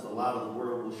upon us, the light of the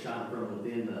world will shine from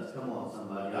within us. Come on,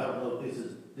 somebody. I don't know if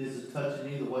this is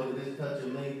touching you the way that it's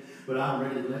touching me, but I'm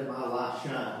ready to let my light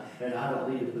shine. And I don't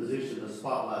need to position the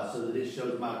spotlight so that it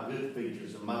shows my good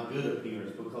features and my good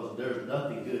appearance, because there's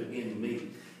nothing good in me.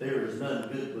 There is none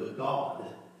good but God.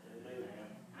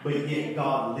 But yet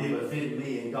God liveth in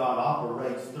me, and God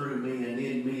operates through me and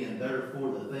in me, and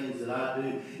therefore the things that I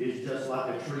do is just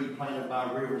like a tree planted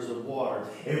by rivers of water.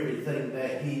 Everything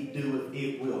that He doeth,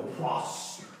 it will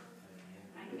prosper.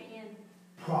 Amen.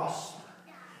 Prosper.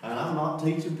 And I'm not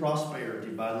teaching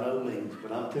prosperity by no means,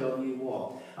 but I'm telling you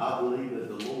what, I believe that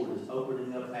the Lord is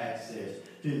opening up access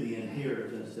to the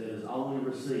inheritance that is only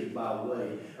received by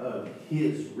way of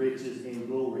His riches and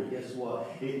glory. Guess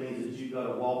what? It means that you've got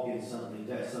to walk in something.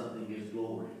 That something is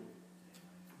glory.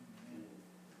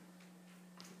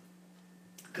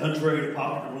 Contrary to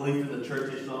popular belief in the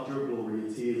church, it's not your glory,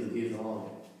 it's His and His alone.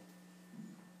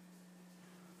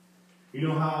 You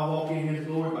know how I walk in His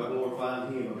glory? By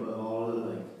glorifying Him above all other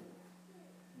things.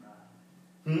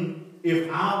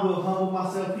 If I will humble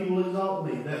myself, He will exalt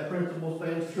me. That principle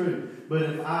stands true. But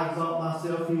if I exalt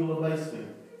myself, He will abase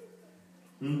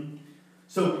me.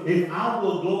 So if I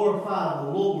will glorify the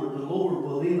Lord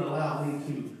will then allow me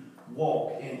to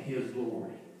walk in His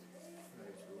glory.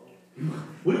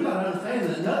 We've got to understand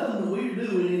that nothing that we're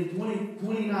doing in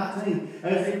 2019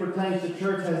 as it pertains to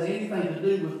church has anything to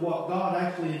do with what God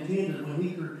actually intended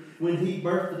when He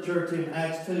birthed the church in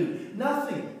Acts 2.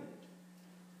 Nothing.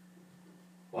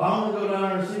 Well, I'm going to go down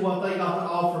there and see what they got to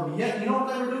offer me. Yet, you know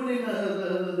what they were doing in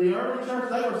the early church?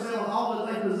 They were selling all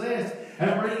that they possessed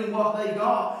and bringing what they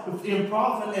got in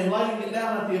profit and laying it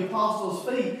down at the apostles'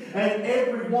 feet. And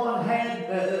everyone's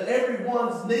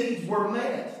needs were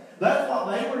met. That's what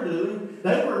they were doing.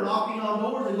 They were knocking on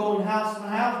doors and going house to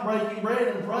house, breaking bread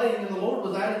and praying, and the Lord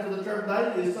was adding to the church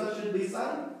daily as such should be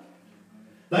saved.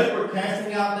 They were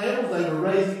casting out devils. They were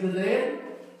raising the dead.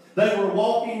 They were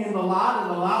walking in the light,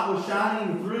 and the light was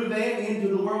shining through them into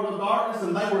the world of darkness,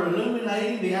 and they were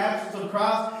illuminating the absence of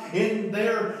Christ in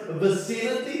their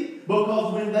vicinity.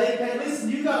 Because when they came, listen,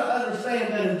 you've got to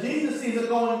understand that if Jesus isn't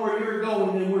going where you're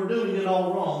going, then we're doing it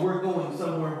all wrong. We're going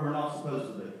somewhere we're not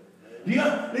supposed to be. Do you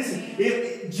know? Listen,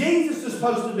 if Jesus is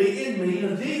supposed to be in me,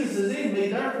 and if Jesus is in me,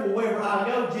 therefore wherever I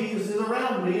go, Jesus is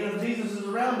around me. And if Jesus is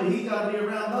around me, He's got to be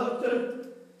around those too.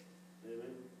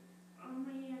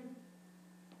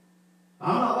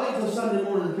 I'm not waiting until Sunday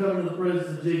morning to come into the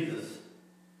presence of Jesus.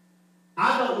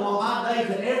 I don't want my day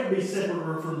to ever be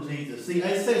separate from Jesus. See,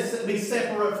 it says be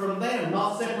separate from them,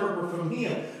 not separate from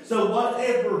Him. So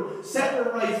whatever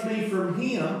separates me from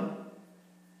Him,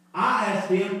 I ask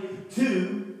Him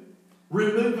to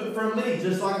remove it from me.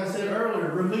 Just like I said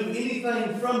earlier, remove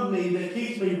anything from me that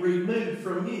keeps me removed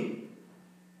from You.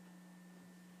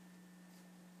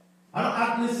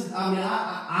 I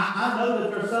know that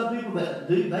there are some people that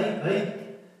do, they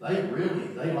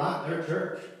like their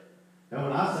church. And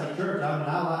when I say church,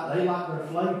 they like their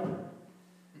flavor.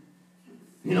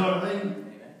 You know what I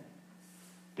mean?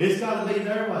 It's got to be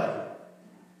their way.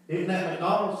 Isn't that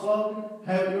McDonald's slogan?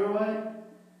 Have it your way?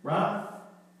 Right?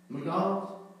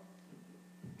 McDonald's?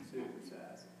 Super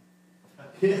size.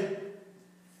 Yeah.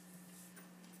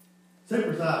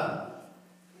 Super size.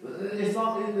 It's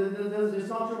not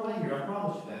your way here, I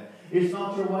promise you that. It's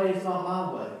not your way, it's not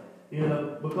my way. You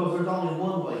know, because there's only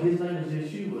one way. His name is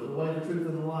Yeshua, the way, the truth,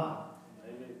 and the life.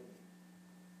 Amen.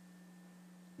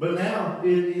 But now,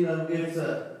 it's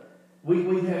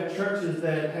we have churches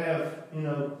that have,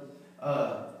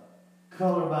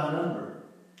 color by number.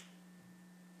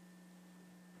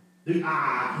 Dude,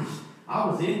 I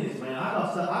was in this, man. I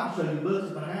got stuff. I can show you books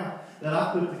at the house that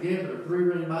I put together,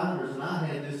 3-ring binders, and I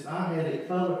had it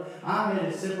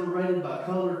separated by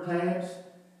colored tabs.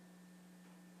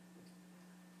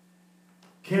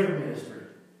 Care ministry.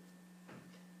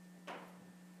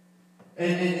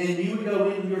 And you would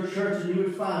go into your church and you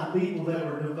would find people that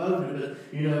were devoted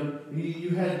to,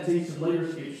 you had to teach them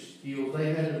leadership skills.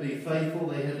 They had to be faithful.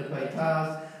 They had to pay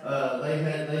tithes.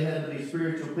 They had to be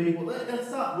spiritual people. That's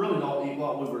not really all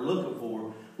what we were looking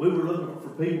for. We were looking for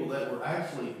people that were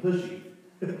actually pushy.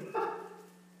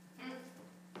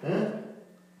 Huh?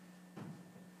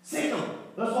 Sick them.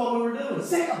 That's what we were doing.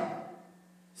 Sick them.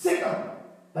 Sick them.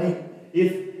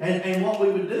 And what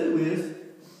we would do is,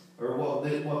 or what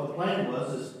the plan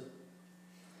was, is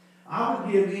I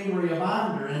would give Emery a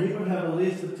binder, and he would have a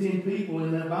list of 10 people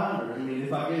in that binder. I mean,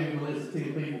 if I gave him a list of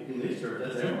 10 people in this church,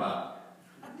 that's everybody.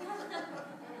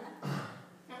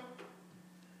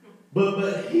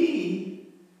 But he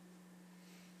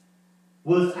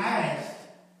was asked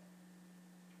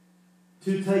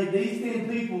to take these 10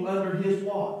 people under his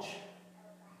watch.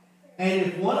 And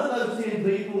if one of those 10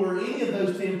 people or any of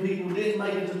those 10 people didn't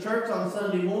make it to church on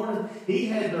Sunday morning, he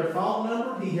had their phone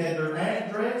number, he had their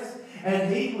address,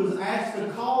 and he was asked to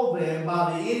call them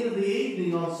by the end of the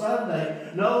evening on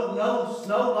Sunday, no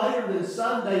later than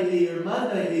Sunday or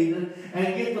Monday evening,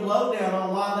 and get the lowdown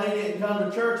on why they didn't come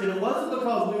to church. And it wasn't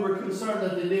because we were concerned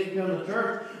that they didn't come to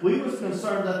church. We was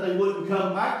concerned that they wouldn't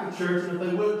come back to church, and if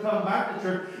they wouldn't come back to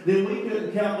church, then we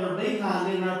couldn't count their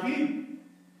behind in our pew.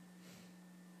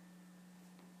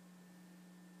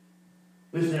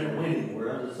 This never went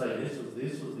anywhere. I'm just saying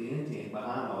this was the intent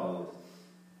behind all of this.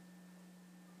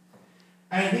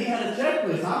 And he had a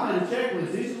checklist. I made a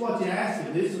checklist. This is what you ask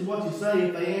them. This is what you say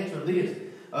if they answer this.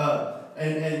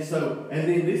 And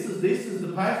then this is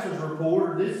the pastor's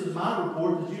report, or this is my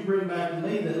report that you bring back to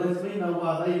me that lets me know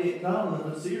why they didn't come. And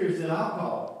if it's serious, then I'll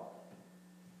call.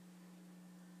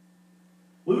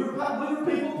 We were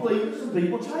people pleasers and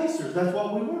people chasers. That's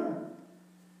what we were.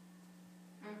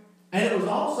 And it was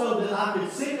also that I could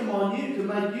sick them on you to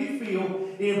make you feel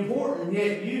important,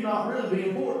 yet you not really be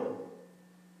important.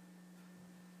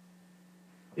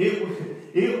 It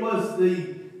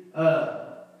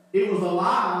was a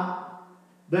lie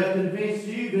that convinced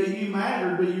you that you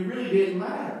mattered, but you really didn't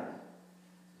matter.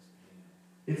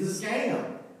 It's a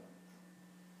scam.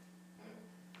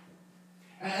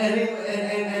 And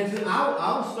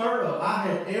I was stirred up. I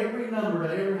had every number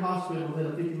to every hospital within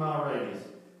a 50-mile radius.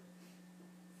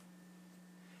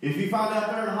 If you find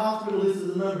out they're in a hospital, this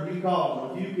is the number you call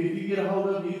them. If you get a hold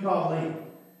of them, you call me.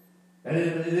 And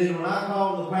then when I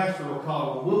call them, the pastor will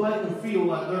call them. We'll make them feel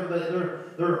like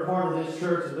they're a part of this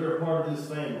church and they're a part of this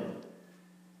family.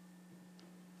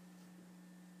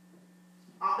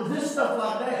 This stuff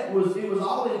like that was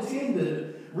all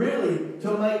intended really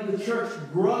to make the church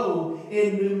grow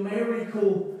in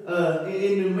numerical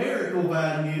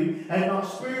value and not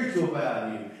spiritual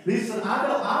value. Listen,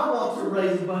 I want to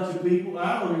raise a bunch of people.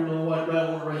 I don't even know why I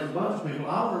want to raise a bunch of people.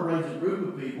 I want to raise a group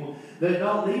of people that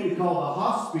don't need to call the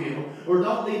hospital or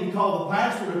don't need to call the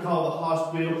pastor to call the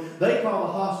hospital. They call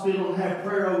the hospital and have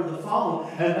prayer over the phone,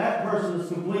 and that person is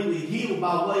completely healed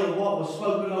by way of what was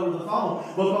spoken over the phone,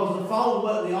 because the phone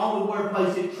wasn't the only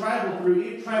place it traveled through.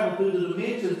 It traveled through the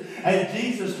dimensions, and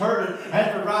Jesus heard it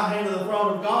at the right hand of the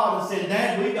throne of God and said,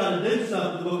 Dad, we've got to do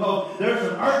something because there's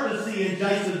an urgency in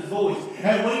Jason's voice,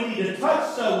 and we need to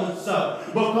touch so-and-so,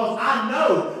 because I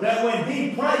know that when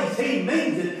he prays, he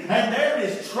means it, and there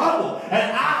is trouble.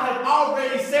 And I have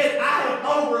already said I have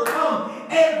overcome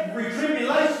every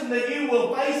tribulation that you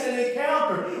will face and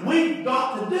encounter. We've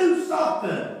got to do something.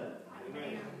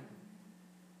 Amen.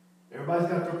 Everybody's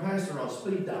got their pastor on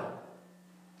speed dial.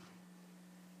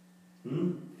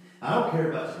 I don't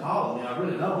care about you calling me. I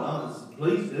really don't.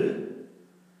 Please do.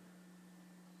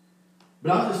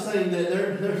 But I'm just saying that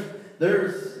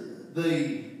there's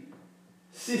the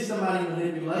systematic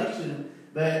manipulation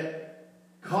that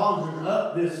conjures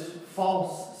up this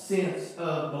false sense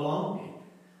of belonging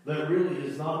that really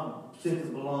is not a sense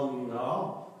of belonging at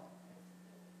all.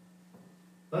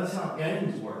 That's how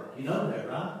gangs work. You know that,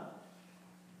 right?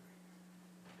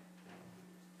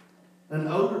 An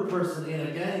older person in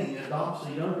a gang adopts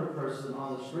a younger person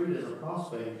on the street as a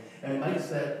prospect and makes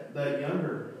that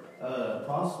younger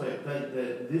prospect think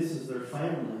that this is their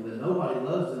family, that nobody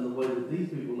loves them the way that these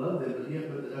people love them, but yet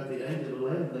at the age of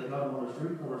 11 they got them on a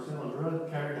street corner selling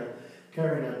drugs,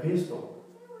 carrying a pistol.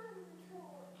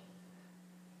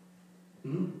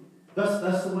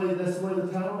 That's the way the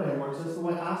Taliban works. That's the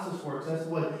way ISIS works. That's the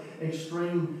way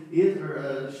extreme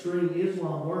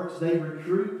Islam works. They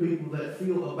recruit people that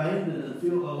feel abandoned and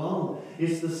feel alone.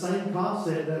 It's the same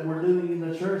concept that we're doing in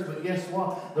the church. But guess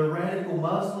what? The radical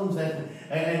Muslims and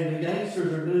the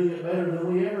gangsters are doing it better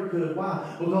than we ever could.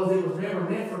 Why? Because it was never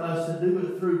meant for us to do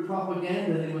it through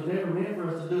propaganda. It was never meant for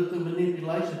us to do it through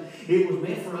manipulation. It was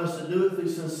meant for us to do it through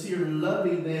sincere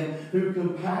loving them, through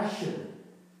compassion.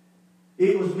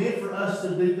 It was meant for us to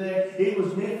do that. It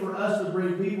was meant for us to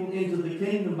bring people into the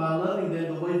kingdom by loving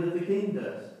them the way that the King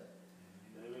does.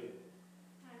 Amen.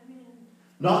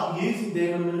 Not using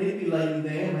them and manipulating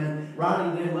them and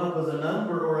writing them up as a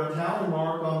number or a tally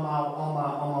mark on my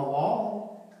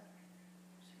wall.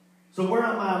 So where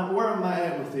am I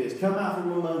at with this? Come out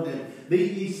from among them. Be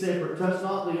ye separate. Touch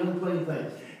not the unclean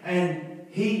thing. And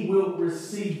He will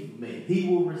receive me. He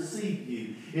will receive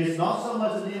you. It's not so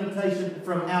much an invitation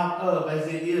from out of as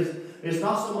it is. It's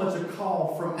not so much a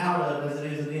call from out of as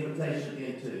it is an invitation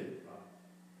into.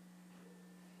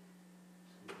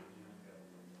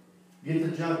 Get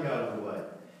the junk out of the way.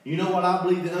 You know what I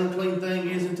believe the unclean thing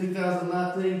is in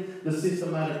 2019? The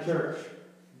systematic church.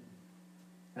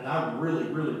 And I really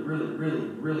have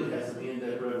some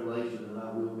in-depth revelation that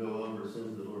I will go over as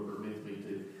soon as the Lord permits me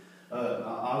to.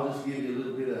 I'll just give you a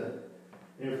little bit of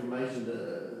information.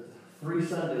 3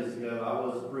 Sundays ago, I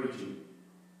wasn't preaching.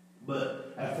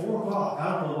 But at 4 o'clock, I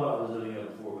don't know what I was doing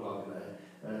at 4 o'clock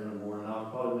in the morning. I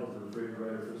probably went to the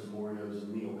refrigerator for some Oreos and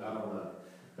milk. I don't know.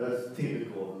 That's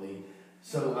typical of me.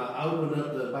 So I opened up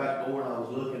the back door and I was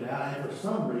looking out. And for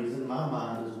some reason, my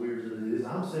mind, as weird as it is,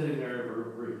 I'm sitting there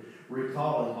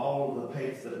recalling all of the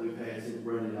pets that we've had since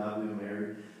Brenda and I been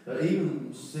married.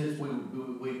 Even since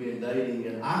we've been dating,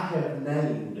 and I have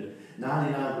named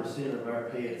 99% of our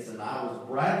pets, and I was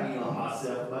bragging on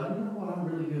myself about, you know what, I'm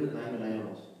really good at naming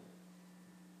animals.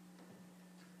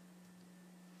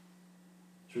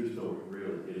 True story,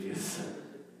 really, it is.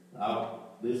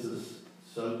 This is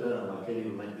so dumb, I can't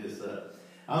even make this up.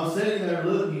 I'm sitting there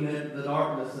looking at the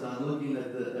darkness, and I'm looking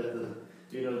at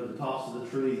the tops of the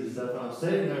trees and stuff, and I'm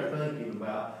sitting there thinking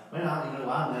about, man,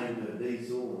 I named a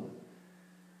Diesel,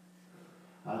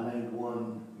 I named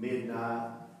one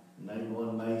Midnight, named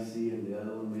one Macy, and the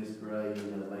other one Miss Gray,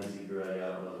 Macy Gray, I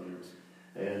don't know.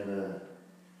 And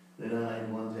then I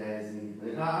named one Jazzy.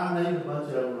 And I named a bunch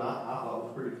of them, and I thought it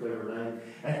was a pretty clever name.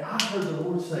 And I heard the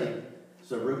Lord say,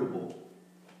 Zerubbabel.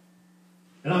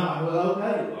 And I'm like, well,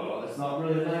 okay, it's not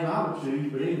really a name I would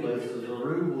choose, but anyway, so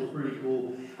Zerubbabel is pretty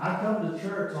cool. I come to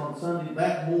church on Sunday,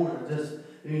 that morning, just,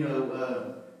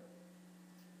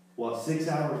 6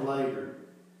 hours later,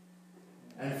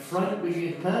 and Frank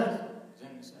began to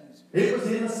It was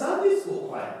in the Sunday school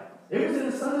class. It was in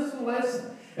the Sunday school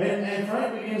lesson. And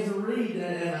Frank begins to read,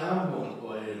 and I'm going,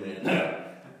 wait a minute. No.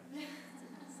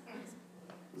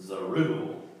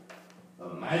 Zerubbabel.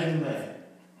 Imagine that.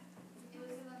 It was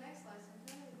in the next lesson,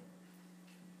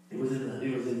 too.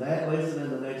 It was in that lesson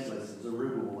and the next lesson.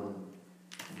 Zerubbabel and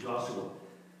Joshua.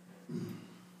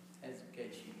 That's in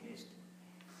case you missed it.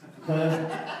 Huh?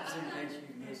 That's in case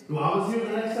you missed it. Well, I was here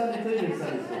the next Sunday too in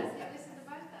Sunday school. It was in the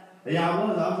both of them. Yeah, I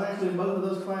was actually in both of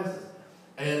those classes.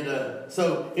 And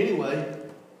so, anyway,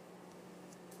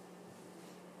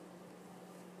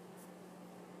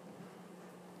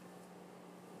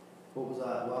 why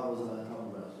was I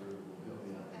talking about Zerubbabel? Help me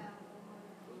out.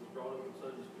 It was brought up in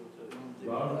Sunday school too.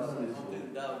 Brought up in Sunday school. The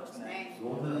dog's name.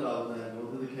 Going through the dog's names, going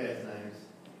through the cat's names.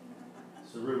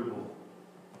 Zerubbabel.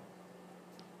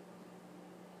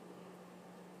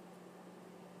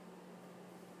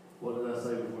 What did I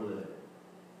say before that?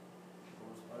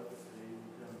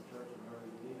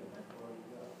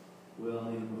 Well, I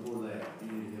mean, before that, you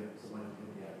need to get somebody to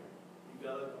come get it. You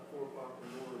got up at 4 o'clock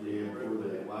in the morning. Yeah, before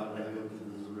that. Why did I go to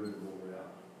the Zerubbabel route?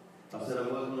 I said I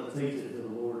wasn't going to teach it until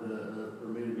the Lord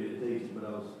permitted me to teach it, but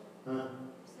I was, huh?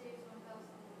 See, it's one of those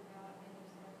things about it,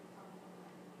 and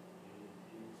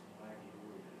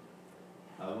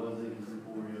I was eating some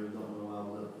Oreos. Don't know why I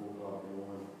was up at 4 o'clock in the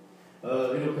morning.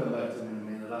 It'll come back to me in a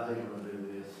minute. I hate when I do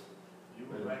this. You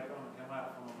were back on to come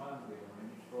out from a Monday when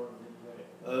you started to do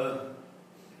that.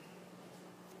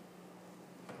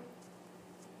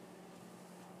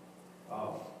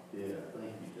 Oh, yeah.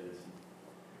 Thank you, Jason.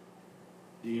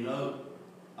 Do you know,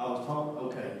 I was talking,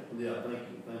 okay, yeah, thank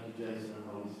you, Jason and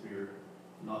Holy Spirit.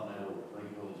 Not that order. Thank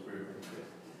you, Holy Spirit.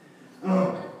 Thank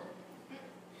you,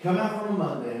 come out from a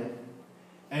Monday,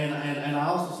 and I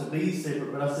also said, be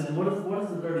separate, but I said, what is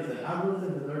the dirty thing? I really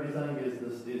think the dirty thing is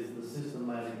the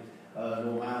systematic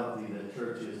normality that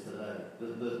church is today.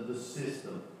 The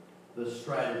system, the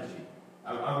strategy.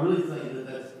 I really think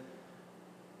that's,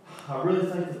 I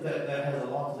really think that has a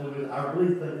lot to do with it. I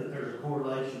really think that there's a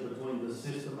correlation between the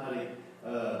systematic,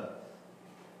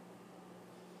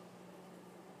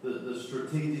 the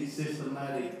strategic,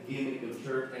 systematic gimmick of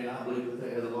church, and I believe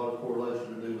that has a lot of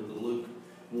correlation to do with the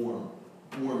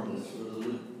lukewarmness or the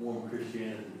lukewarm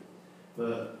Christianity.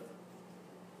 But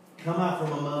come out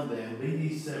from among them, be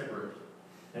ye separate,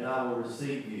 and I will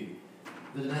receive you.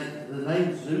 The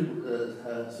name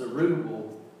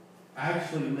Zerubbabel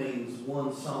actually means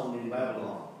one sown in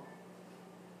Babylon.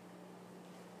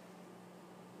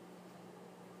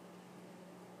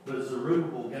 But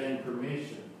Zerubbabel gained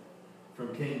permission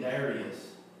from King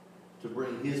Darius to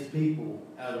bring his people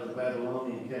out of the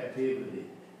Babylonian captivity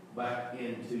back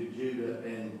into Judah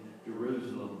and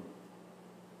Jerusalem,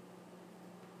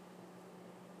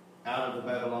 out of the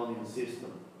Babylonian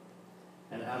system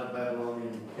and out of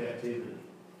Babylonian captivity.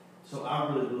 So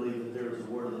I really believe that there is a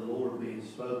word of the Lord being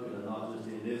spoken, and not just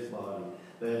in this body,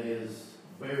 that is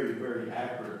very, very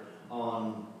accurate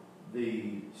on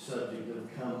the subject of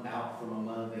come out from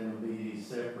among them and be ye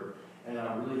separate. And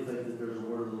I really think that there's a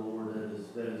word of the Lord that is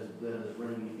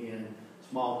bringing in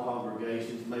small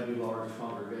congregations, maybe large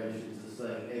congregations, to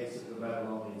say exit the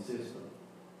Babylonian system.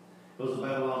 Because the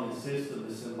Babylonian system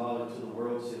is symbolic to the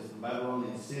world system. The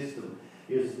Babylonian system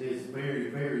is very,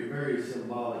 very, very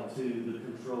symbolic to the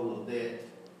control of debt.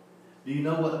 Do you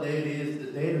know what debt is?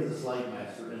 The debt is a slave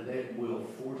master, and debt will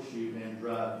force you and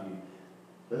drive you.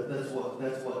 That's what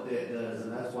debt does,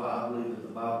 and that's why I believe that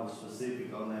the Bible is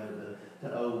specific on that, to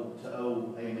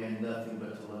owe a man nothing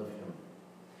but to love him.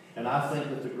 And I think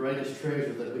that the greatest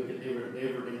treasure that we could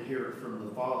ever inherit from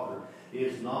the Father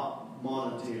is not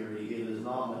monetary, it is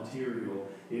not material,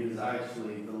 it is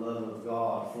actually the love of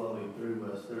God flowing through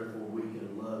us. Therefore, we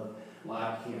can love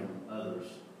like him others.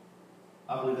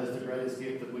 I believe that's the greatest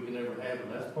gift that we can ever have,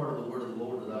 and that's part of the word of the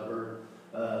Lord that I've heard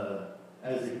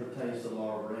as it pertains to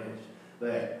Laurel Branch.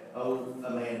 That owe a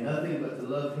man nothing but to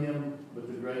love him, but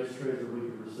the greatest treasure we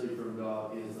can receive from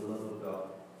God is the love of God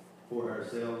for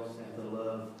ourselves and to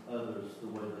love others the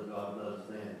way that God loves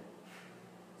them.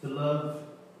 To love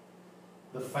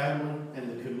the family and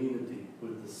the community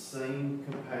with the same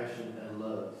compassion and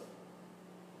love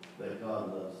that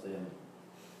God loves them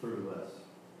through us.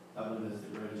 I believe that's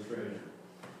the greatest treasure.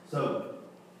 So,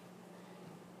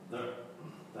 I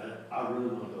really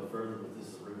want to go further with this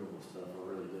cerebral stuff. I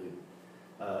really do.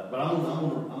 But I'm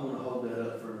gonna hold that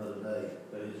up for another day.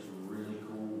 That is really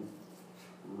cool,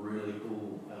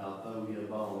 and I'll throw you a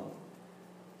bone.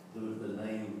 The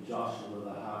name Joshua,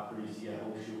 the high priest,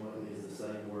 Yahushua, is the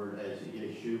same word as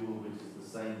Yeshua, which is the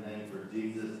same name for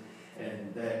Jesus,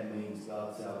 and that means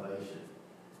God's salvation.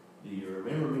 Do you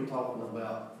remember me talking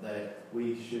about that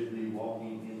we should be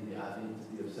walking in the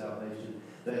identity of salvation?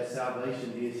 That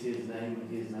salvation is his name,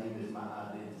 and his name is my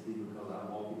identity because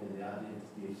I'm walking in the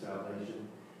identity of salvation.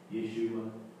 Yeshua.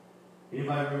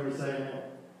 Anybody remember saying that?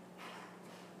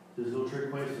 Just a little trick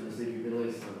question to see if you've been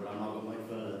listening, but I'm not going to make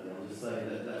fun of you. I'm just saying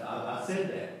that I said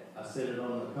that. I said it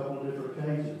on a couple of different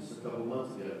occasions a couple of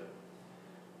months ago.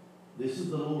 This is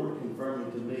the Lord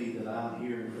confirming to me that I'm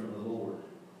hearing from the Lord.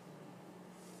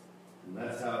 And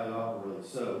that's how it operates.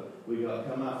 So we got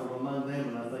come out from among them,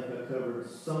 and I think I covered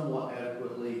somewhat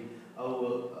adequately.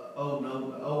 Oh, a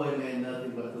man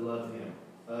nothing but to love him.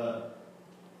 The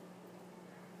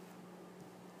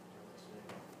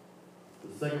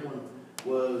second one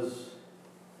was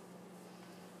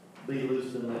be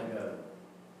loosed and let go.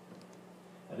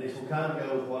 And this will kind of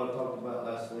go with what I talked about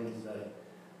last Wednesday.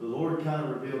 The Lord kind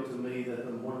of revealed to me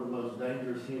that one of the most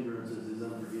dangerous hindrances is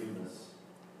unforgiveness.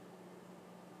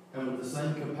 And with the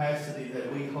same capacity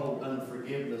that we hold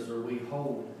unforgiveness, or we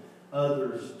hold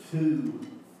others to,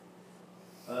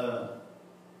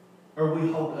 or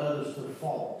we hold others to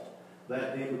fault,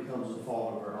 that then becomes a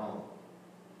fault of our own.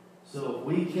 So if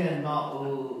we cannot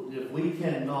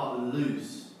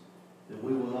loose, then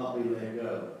we will not be let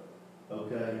go.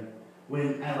 Okay?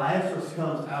 When Lazarus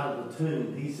comes out of the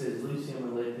tomb, he says, loose him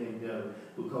and let him go.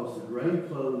 Because the grave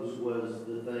clothes was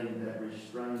the thing that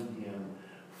restrained him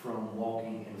from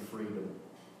walking in freedom.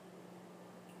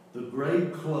 The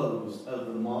grave clothes of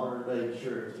the modern day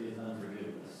church is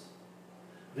unforgiveness.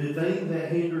 The thing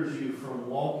that hinders you from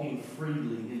walking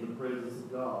freely in the presence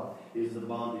of God is the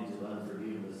bondage of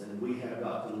unforgiveness, and we have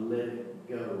got to let it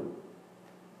go.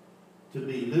 To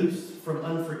be loosed from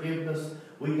unforgiveness,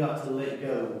 we got to let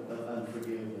go of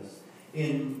unforgiveness.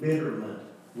 Embitterment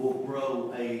will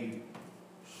grow a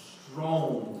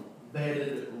strong,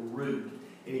 bedded root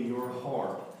in your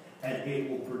heart, and it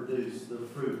will produce the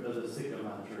fruit of the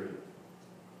sycamore tree.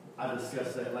 I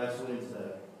discussed that last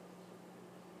Wednesday.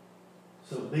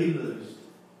 So be loosed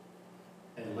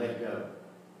and let go.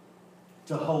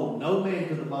 to hold no man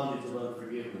to the bondage of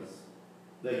unforgiveness,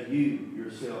 that you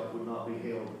yourself would not be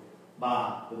held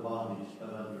by the bondage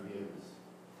of unforgiveness.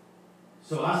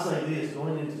 So I say this,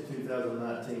 going into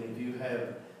 2019, if you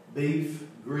have beef,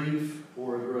 grief,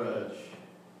 or a grudge,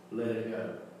 let it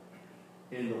go.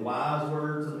 In the wise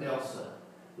words of Elsa,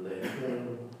 let it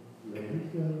go, let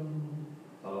it go.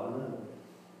 That's all I know.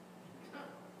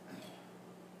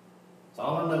 That's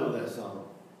all I know of that song,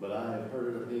 but I have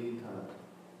heard it a million times.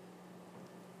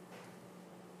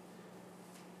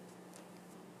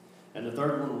 And the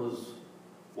third one was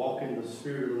walk in the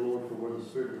Spirit of the Lord, for where the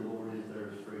Spirit of the Lord is, there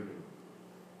is freedom.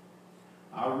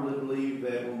 I really believe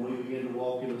that when we begin to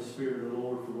walk in the Spirit of the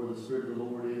Lord, for where the Spirit of the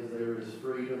Lord is, there is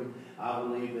freedom. I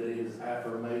believe that it is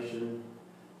affirmation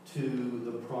to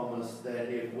the promise that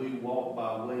if we walk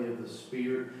by way of the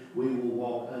Spirit, we will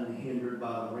walk unhindered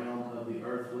by the realm of the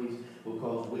earthlies,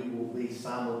 because we will be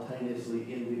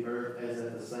simultaneously in the earth as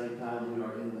at the same time we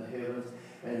are in the heavens.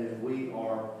 And if we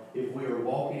are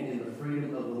walking in the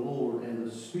freedom of the Lord and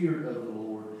the Spirit of the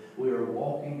Lord, we are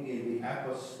walking in the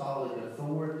apostolic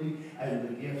authority and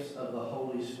the gifts of the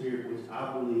Holy Spirit, which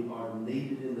I believe are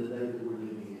needed in the day that we're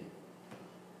living in.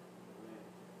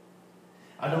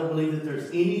 I don't believe that there's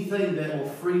anything that will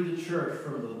free the church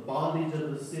from the bondage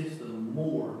of the system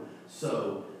more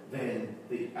so than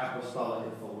the apostolic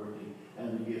authority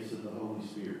and the gifts of the Holy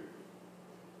Spirit.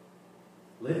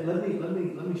 Let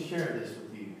me share this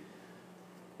with you.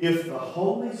 If the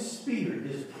Holy Spirit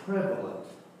is prevalent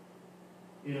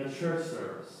in a church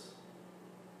service,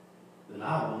 then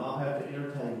I will not have to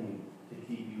entertain you to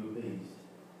keep you appeased.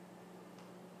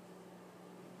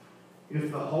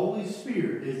 If the Holy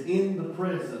Spirit is in the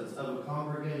presence of a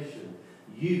congregation,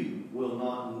 you will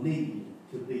not need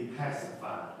to be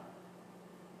pacified.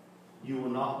 You will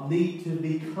not need to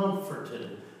be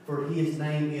comforted, for His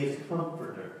name is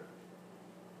Comforter.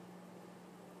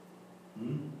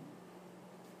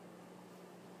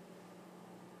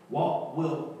 What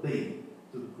will be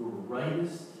the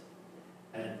greatest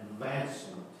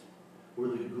advancement, or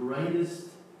the greatest,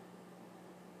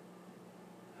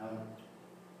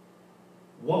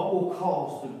 what will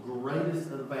cause the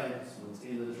greatest advancements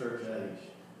in the church age?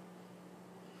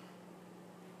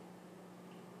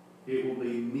 It will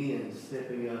be men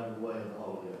stepping out of the way of the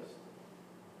Holy Ghost.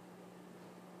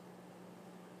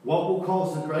 What will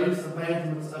cause the greatest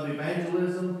advancements of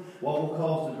evangelism? What will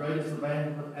cause the greatest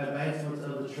advancements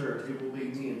of the church? It will be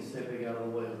men stepping out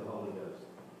of the way of the Holy Ghost.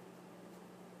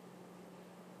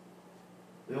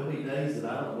 There'll be days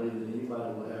that I don't believe that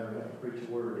anybody will ever have to preach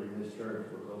a word in this church,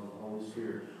 because the Holy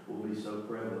Spirit will be so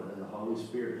prevalent, and the Holy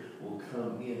Spirit will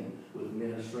come in with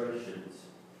ministrations.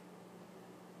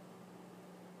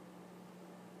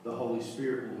 The Holy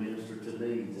Spirit will minister to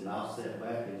needs, and I'll step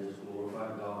back and just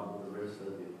glorify God with the rest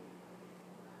of you.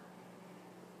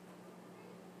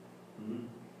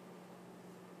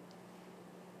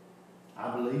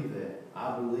 I believe that.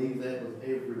 I believe that with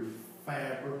every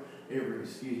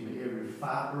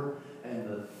fiber, and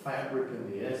the fabric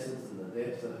and the essence and the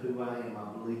depths of who I am.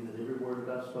 I believe that every word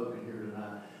that I've spoken here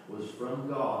tonight was from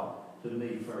God to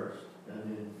me first, and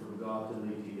then from God to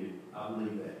me to you. I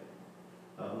believe that.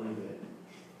 I believe that.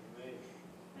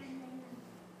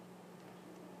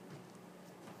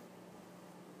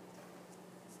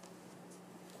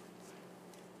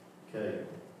 Okay.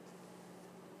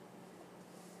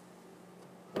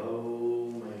 Oh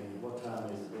man, what time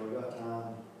is it? Do I got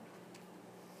time?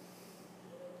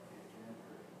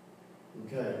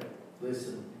 Okay,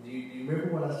 listen. Do you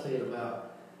remember what I said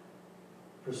about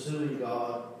pursuing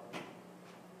God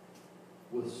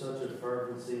with such a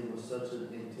fervency and with such an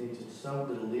intention, so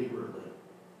deliberately?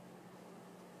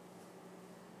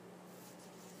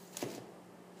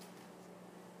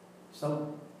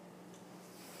 So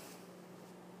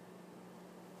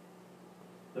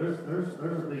there's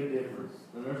a big difference,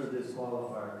 and there's a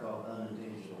disqualifier called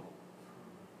unintentional.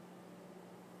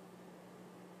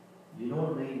 Do you know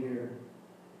what I mean here?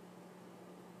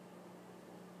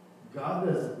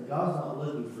 God's not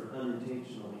looking for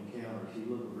unintentional encounters. He's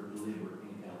looking for deliberate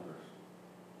encounters.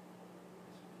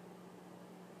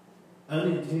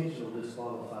 Unintentional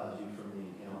disqualifies you from the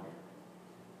encounter,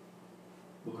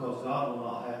 because God will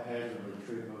not haphazardly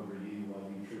trip over you while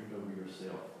you tripped over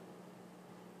yourself.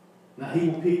 Now, He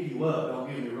will pick you up. Don't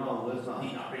get me wrong. He's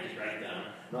not ready right down.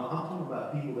 No, I'm talking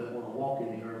about people that want to walk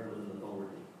in the earth with an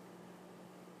authority.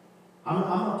 I'm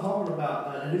not talking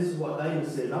about, and this is what David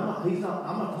said. I'm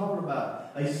not talking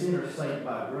about a sinner saved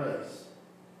by grace.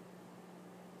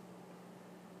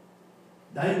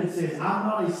 David says, I'm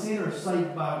not a sinner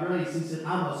saved by grace. He said,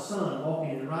 I'm a son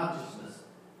walking in righteousness.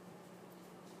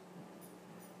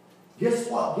 Guess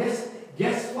what?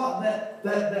 Guess what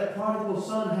that prodigal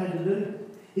son had to do?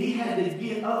 He had to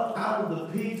get up out of the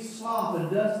pig's slop and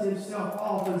dust himself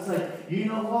off and say, you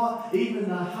know what? Even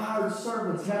the hired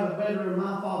servants have it better in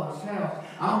my Father's house.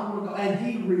 I'm going to go. And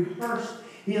he rehearsed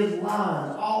his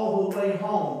lines all the way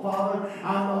home. Father,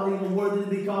 I'm not even worthy to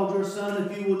be called your son.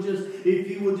 If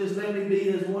you will just let me be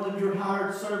as one of your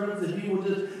hired servants, if you will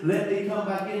just let me come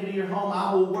back into your home,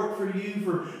 I will work for you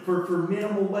for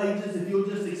minimal wages. If you'll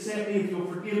just accept me, if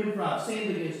you'll forgive me, for I've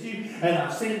sinned against you and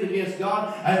I've sinned against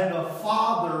God. And the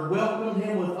Father welcomed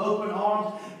him with open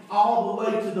arms all the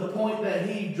way to the point that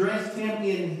he dressed him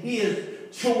in his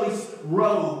choice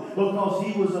robe because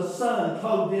he was a son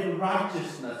clothed in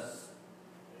righteousness.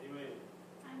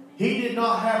 He did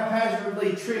not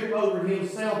haphazardly trip over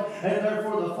himself, and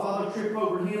therefore the Father tripped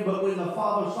over him. But when the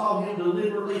Father saw him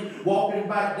deliberately walking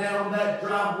back down that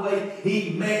driveway,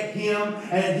 he met him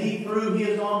and he threw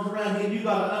his arms around him. You've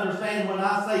got to understand, when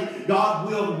I say God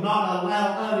will not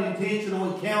allow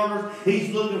unintentional encounters,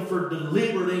 He's looking for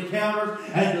deliberate encounters,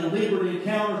 and deliberate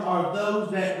encounters are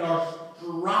those that are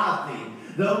striving,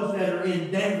 those that are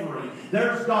endeavoring.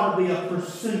 There's got to be a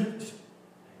pursuit.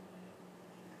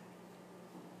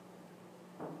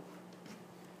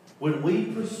 When we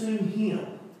pursue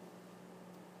Him,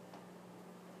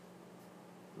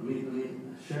 let me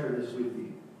share this with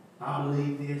you. I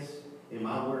believe this. Am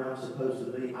I where I'm supposed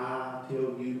to be? I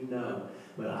tell you no.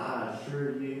 But I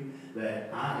assure you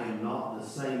that I am not the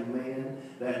same man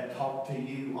that talked to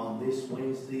you on this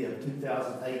Wednesday of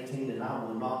 2018, and I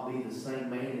will not be the same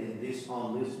man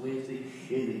on this Wednesday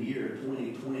in the year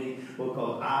 2020,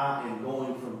 because I am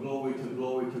going from glory to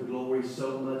glory to glory,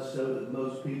 so much so that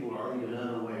most people are even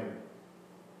unaware.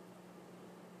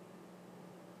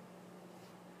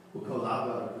 Because I've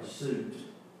got a pursuit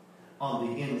on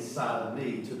the inside of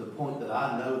me, to the point that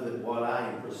I know that what I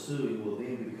am pursuing will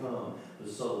then become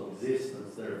the sole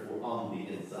existence, therefore, on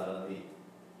the inside of me.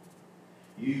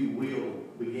 You will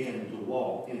begin to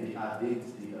walk in the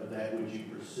identity of that which you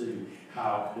pursue.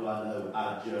 How do I know?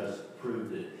 I just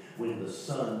proved it. When the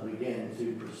Son began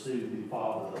to pursue the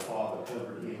Father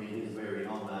covered him in his very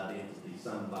own identity.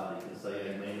 Somebody can say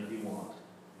amen if you want.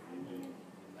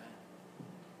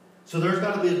 So there's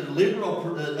got to be a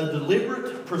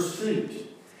deliberate pursuit.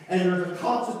 And there's a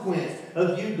consequence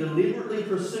of you deliberately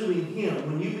pursuing Him.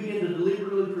 When you begin to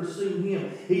deliberately pursue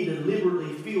Him, He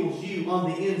deliberately fills you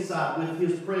on the inside with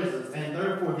His presence. And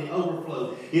therefore the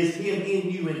overflow is Him in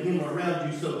you and Him around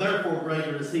you. So therefore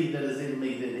greater is He that is in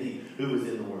me than he who is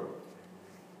in the world.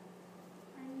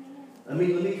 Let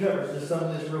me cover just some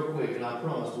of this real quick, and I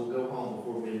promise we'll go home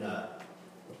before midnight.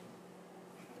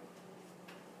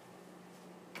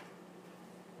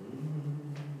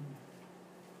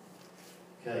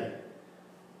 Okay.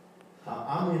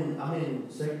 I'm in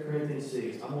 2 Corinthians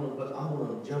 6. I'm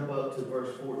going to jump up to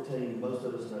verse 14. Most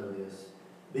of us know this.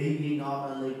 Be ye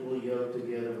not unequally yoked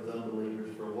together with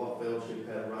unbelievers, for what fellowship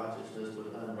hath righteousness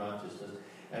with unrighteousness?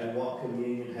 And what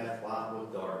communion hath light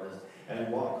with darkness?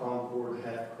 And what concord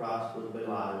hath Christ with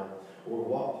Belial? Or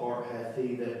what part hath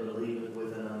he that believeth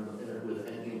with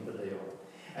an infidel?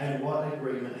 And what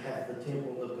agreement hath the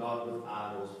temple of God with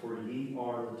idols? For ye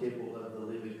are the temple of the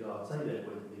living God. Say that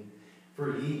with me.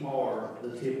 For ye are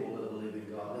the temple of the living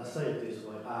God. Now say it this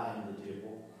way. I am the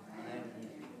temple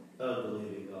of the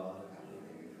living God.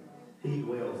 He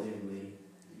dwells in me.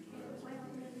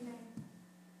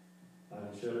 I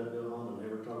can shut up, go home, and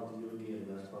never talk to you again.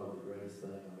 That's probably the greatest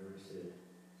thing I've ever said.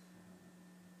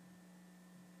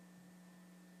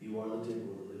 You are the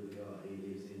temple of the living God. He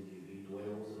lives in you. He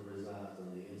dwells and resides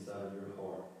on the inside of your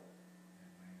heart.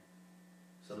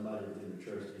 Somebody within the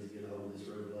church needs to get a hold of this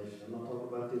revelation. I'm not talking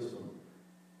about this one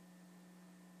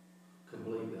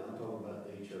completely. I'm talking about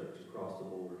the church across the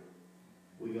board.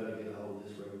 We got to get a hold of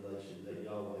this revelation that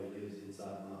Yahweh lives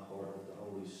inside my heart, that the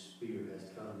Holy Spirit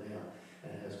has come down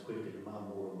and has quickened my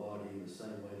mortal body in the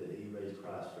same way that He raised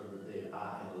Christ from the dead.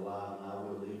 I am alive and I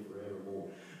will live forevermore.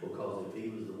 Because if He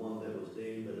was the one that was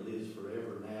dead but lives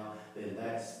forever now, then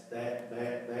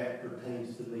that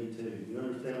pertains to me too. You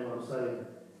understand what I'm saying?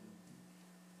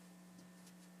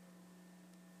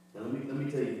 Now let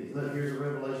me tell you this. Look, here's a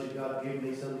revelation God gave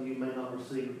me. Some of you may not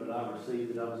receive it, but I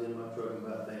received it. I was in my truck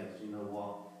about things. You know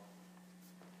what?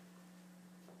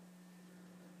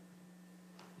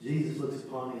 Jesus looks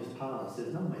upon me as Pilate and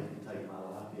says, no man can take my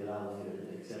life, yet I lay it,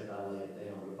 except I lay it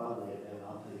down. But if I lay it down,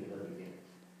 I'll take it up again.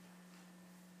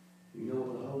 You know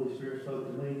what the Holy Spirit spoke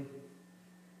to me?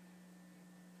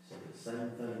 So the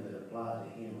same thing that applied to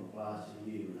Him applies to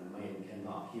you, and a man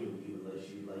cannot kill you unless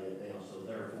you lay it down. So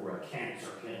therefore, a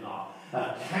cancer cannot.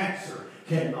 Cancer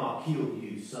cannot kill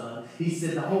you, son. He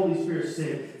said, the Holy Spirit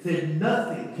said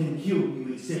nothing can kill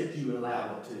you except you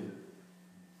allow it to.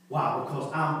 Why?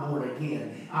 Because I'm born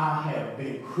again. I have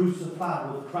been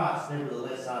crucified with Christ.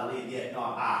 Nevertheless, I live, yet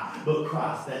not I, but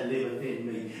Christ that liveth in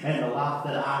me. And the life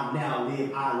that I now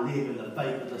live, I live in the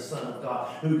faith of the Son of God,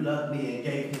 who loved me and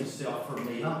gave himself for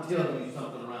me. And I'm telling you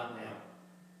something right now.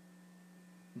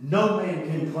 No man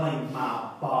can claim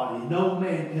my body. No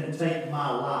man can take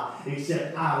my life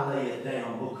except I lay it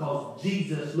down, because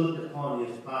Jesus looked upon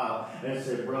his pile and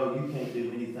said, bro, you can't do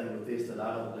anything with this that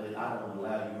I don't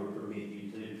allow you or permit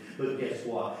you to. But guess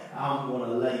what? I'm going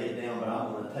to lay it down, but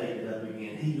I'm going to take it up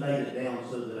again. He laid it down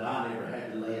so that I never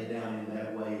had to lay it down in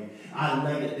that way. I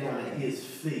laid it down at his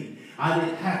feet. I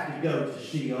didn't have to go to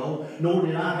Sheol, nor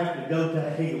did I have to go to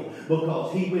hell,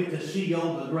 because he went to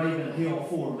Sheol, the grave, and hell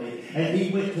for me. And he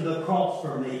went to the cross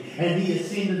for me. And he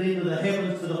ascended into the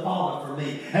heavens to the Father for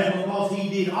me. And because he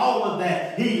did all of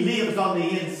that, he lives on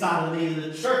the inside of me. And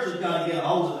the church has got to get a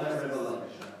hold of that revelation.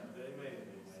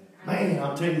 Man,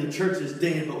 I'm telling you, the church is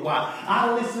dead, but why?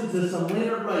 I listened to some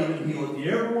Leonard Ravenhill. If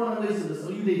you ever want to listen to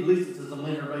some, you need to listen to some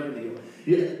Leonard Ravenhill.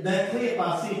 Yeah, that clip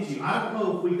I sent you, I don't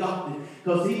know if we got it,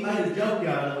 because he made a joke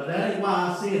out of it. That ain't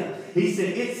why I sent it. He said,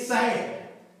 it's sad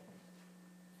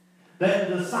that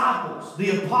the disciples,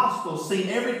 the apostles, seen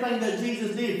everything that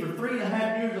Jesus did for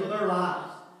 3.5 years of their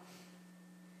lives.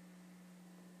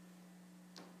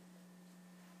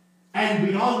 And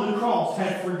beyond the cross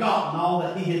had forgotten all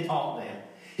that he had taught them.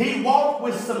 He walked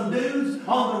with some dudes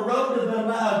on the road to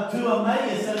Emmaus,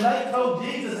 and they told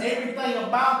Jesus everything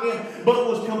about him, but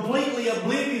was completely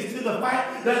oblivious to the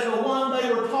fact that the one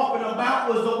they were talking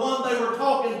about was the one they were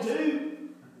talking to.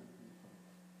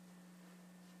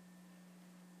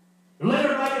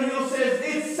 Leonard Ravenhill says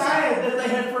it's sad that they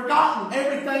had forgotten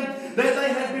everything that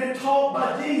they had been taught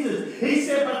by Jesus. He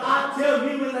said, but I tell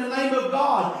you in the name of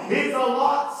God, it's a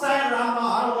lot sadder.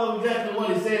 I don't know exactly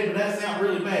what he said, but that sounds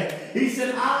really bad. He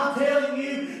said, I'm telling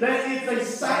you that it's a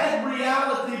sad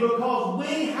reality, because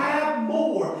we have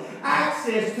more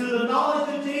access to the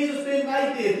knowledge of Jesus than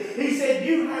they did. He said,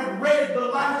 you have read the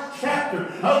last chapter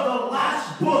of the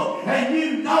last book, and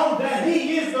you know that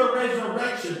he is the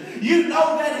resurrection. You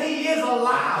know that he is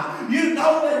alive. You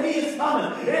know that he is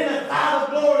coming in a cloud of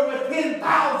glory with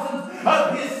 10,000s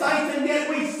of his saints, and yet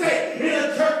we sit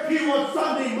in a church pew on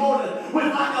Sunday morning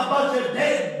with like a bunch of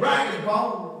dead, ragged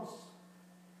bones.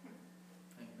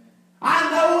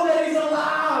 I know that he's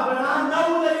alive, and I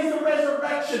know that he's a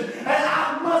resurrection, and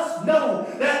I must know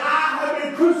that I have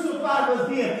been crucified with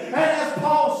him. And as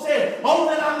Paul said, oh,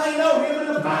 that I may know him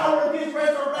in the power of his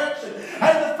resurrection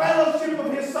and the fellowship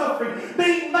of his suffering,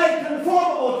 being made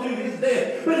conformable to his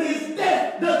death. But his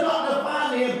death does not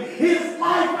define him. His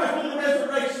life after the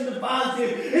resurrection defines him,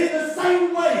 in the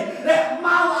same way that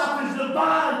my life is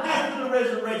defined after the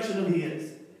resurrection of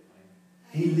his.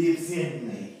 He lives in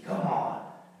me. Come on.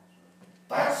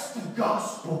 That's the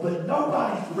gospel, but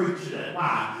nobody's preaching it.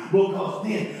 Why? Because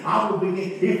then I will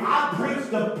begin. If I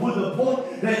preach with the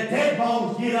point that dead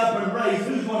bones get up and raise,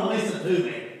 who's going to listen to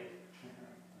me?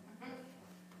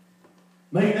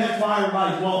 Maybe that's why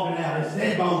everybody's walking out. It's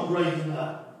dead bones raising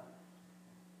up.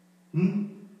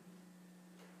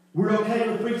 We're okay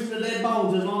with preaching the dead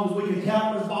bones as long as we can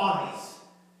count them as bodies.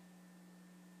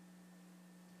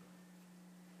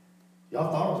 Y'all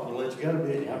thought I was going to let you go,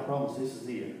 didn't you? I promise this is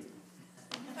it.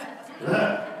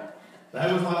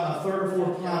 That was like my third or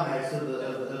fourth climax of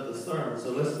the sermon.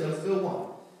 So let's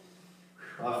go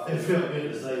on. It felt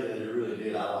good to say that. It really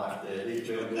did. I liked that. It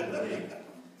felt good to me.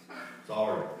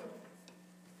 Sorry.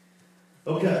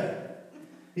 Okay.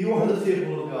 You are the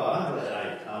temple of God. I'm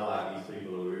glad I like these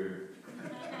people over here.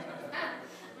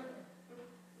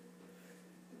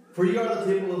 For you are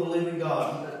the temple of the living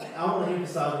God. I want to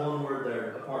emphasize one word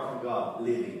there, apart from God,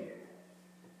 living.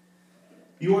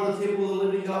 You are the temple of the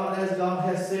living God, as God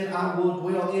has said, I will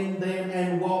dwell in them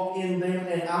and walk in them,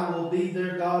 and I will be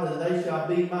their God, and they shall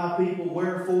be my people.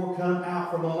 Wherefore come out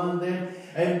from among them,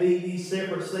 and be ye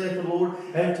separate, saith the Lord,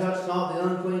 and touch not the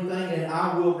unclean thing, and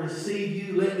I will receive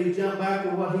you. Let me jump back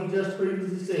to what he just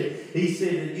previously said. He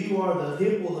said that you are the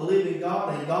temple of the living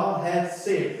God, and God hath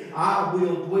said, I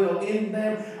will dwell in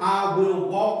them, I will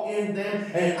walk in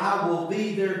them, and I will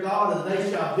be their God, and they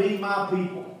shall be my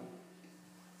people.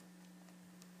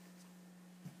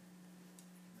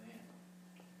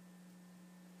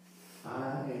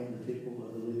 I am the temple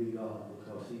of the living God,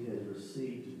 because he has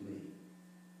received me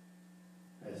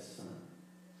as son.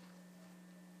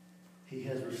 He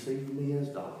has received me as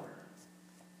daughter.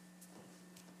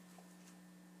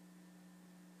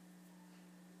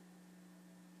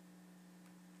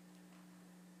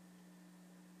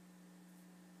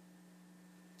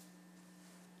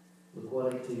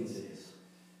 Look what 18 says.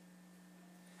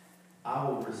 I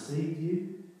will receive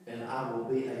you, and I will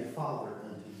be a father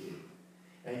unto you,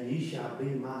 and ye shall be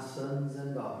my sons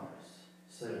and daughters,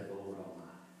 saith the Lord Almighty.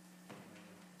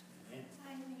 Amen.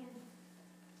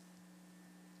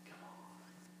 Come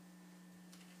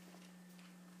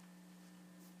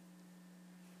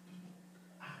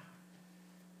on.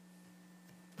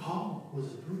 Paul was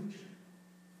a preacher.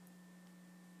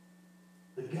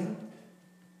 The goat.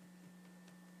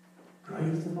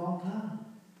 Greatest of all time.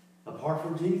 Apart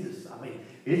from Jesus. I mean,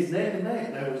 it's neck and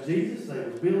neck. There was Jesus, there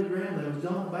was Billy Graham, there was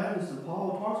John the Baptist, and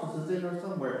Paul Tarsus is in there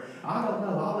somewhere. I don't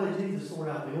know. I'll let Jesus sort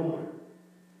out the order.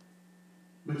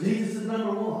 But Jesus is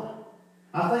number one.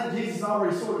 I think Jesus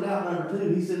already sorted out number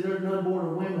two. He said there's none born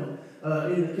of women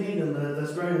in the kingdom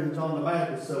that's greater than John the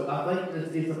Baptist. So I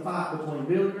think it's a fight between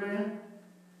Billy Graham,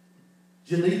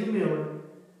 Geneva Miller,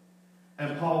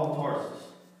 and Paul Tarsus.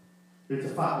 It's a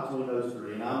fight between those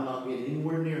three, and I'm not getting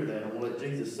anywhere near that. I'm going to let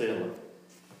Jesus settle it.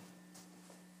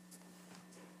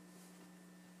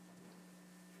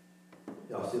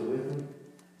 Y'all still with me?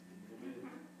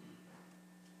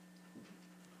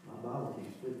 My Bible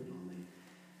keeps flipping on me.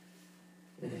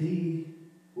 And he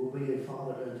will be a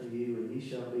father unto you, and ye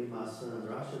shall be my sons.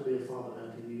 Or I shall be a father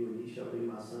unto you, and ye shall be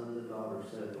my sons and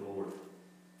daughters, saith the Lord.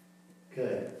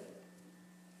 Okay.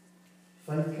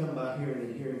 Faith come by hearing,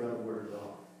 and hearing by the word of God.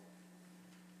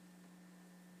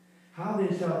 How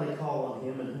then shall they call on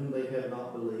him in whom they have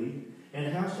not believed?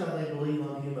 And how shall they believe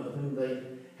on him of whom they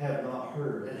have not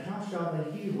heard? And how shall they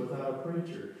hear without a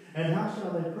preacher? And how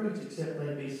shall they preach except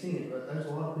they be sent? But there's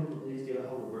a lot of people that need to get a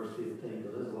hold of verse 15,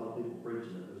 because there's a lot of people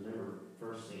preaching that was never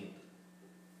first sent.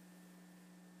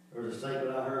 There's a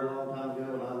statement I heard a long time ago,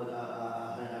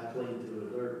 and I cling to it.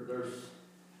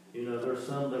 There's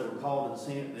some that were called and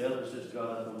sent, the others just got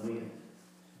up and went.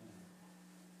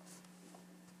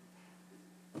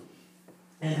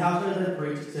 And how shall they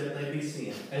preach except they be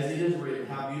sent? As it is written,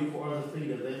 how beautiful are the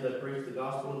feet of them that preach the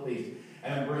gospel of peace,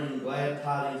 and bring glad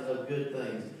tidings of good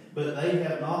things. But they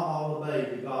have not all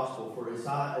obeyed the gospel. For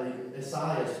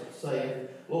Esaias saith,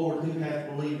 Lord, who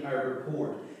hath believed our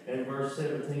report? And verse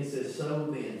 17 says, so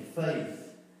then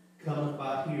faith cometh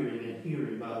by hearing, and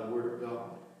hearing by the word of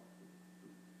God.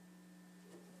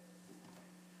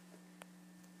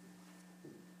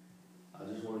 I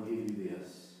just want to give you this,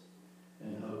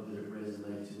 and hope that it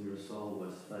resonates in your soul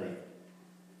as faith.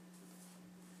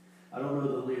 I don't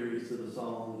know the lyrics to the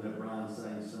song that Brian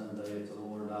sang Sunday. It's a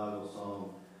Lauren Daigle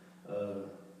song. The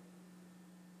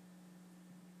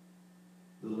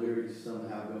lyrics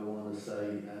somehow go on to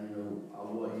say,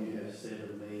 what you have said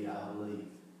of me, I believe.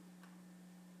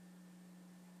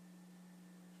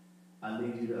 I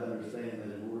need you to understand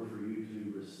that in order for you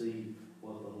to receive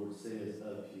what the Lord says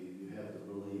of you, you have to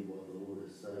believe what the Lord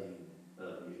is saying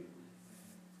of you.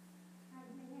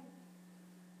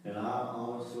 And I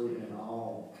honestly and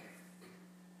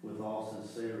with all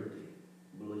sincerity,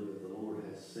 believe that the Lord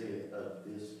has said of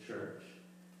this church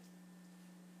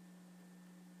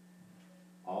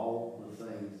all the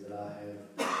things that I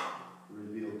have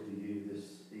revealed to you this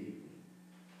evening.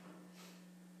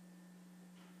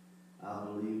 I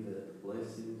believe that the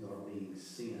blessings are being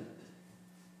sent.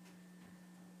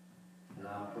 And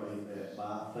I pray that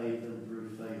by faith and through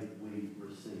faith we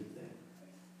receive them.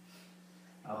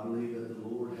 I believe that the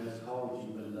Lord has called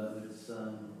you beloved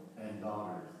son and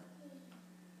daughter.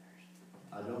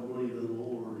 I don't believe the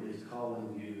Lord is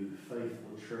calling you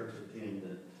faithful church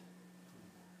attendant.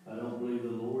 I don't believe the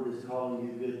Lord is calling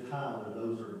you good tither.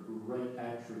 Those are great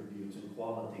attributes and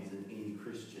qualities in any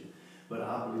Christian. But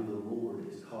I believe the Lord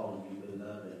is calling you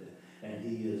beloved. And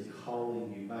he is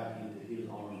calling you back into his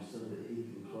arms so that he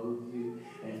can clothe you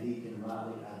and he can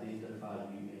rightly identify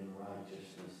you in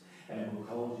righteousness. And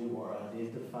because you are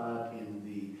identified in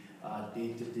the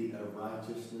identity of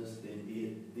righteousness, then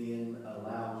it then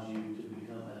allows you to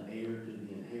become an heir to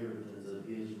the inheritance of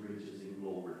his riches in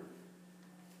glory.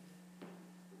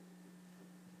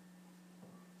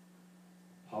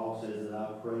 Paul says that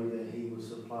I pray that he will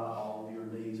supply all of your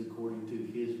needs according to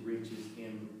his riches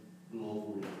in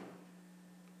glory.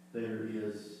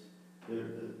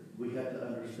 We have to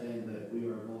understand that we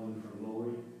are going from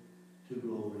glory to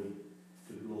glory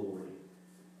to glory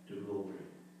to glory.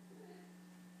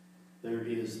 There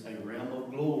is a realm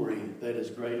of glory that is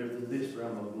greater than this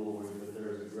realm of glory, but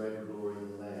there is a greater glory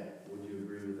than that. Would you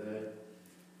agree with that?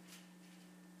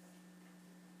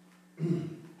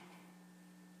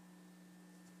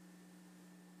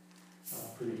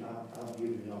 I've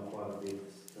given y'all quite a bit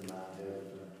tonight,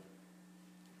 haven't I?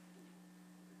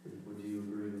 Would you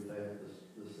agree with that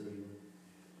this evening?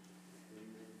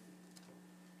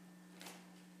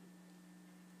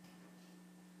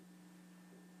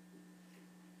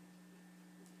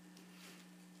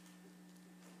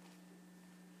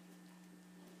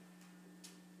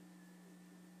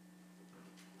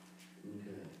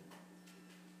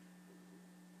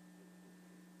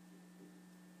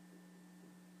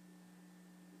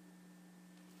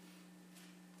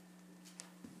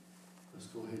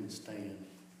 go ahead and stand.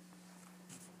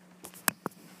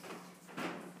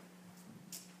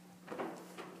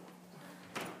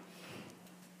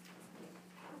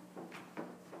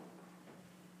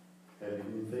 Have you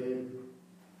been fed?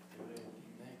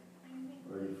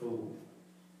 Or are you full?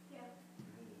 Yeah.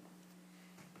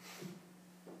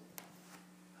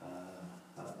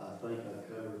 I think I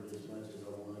covered as much as I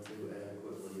want to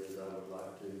adequately as I would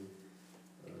like to.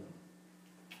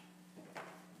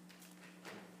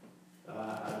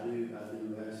 I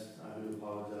do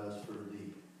apologize for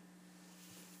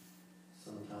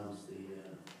sometimes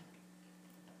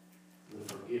the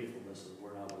forgetfulness of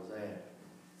where I was at.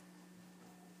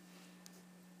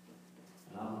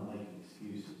 And I'm not making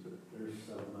excuses, but there's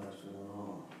so much going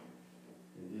on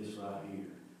in this right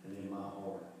here and in my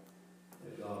heart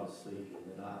that God is speaking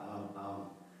that I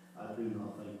do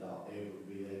not think I'll ever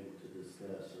be able to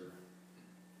discuss or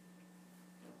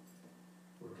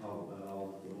talk about all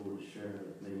that the Lord is sharing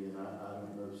with me. And I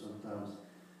don't know, sometimes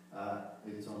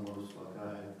it's almost like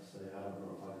I have to say, I don't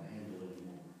know if I can handle it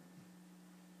anymore.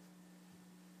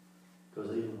 Because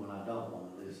even when I don't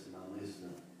want to listen, I'm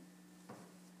listening.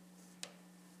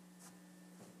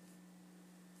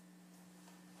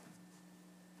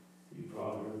 You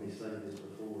probably heard me say this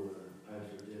before.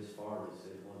 Pastor Jess Farley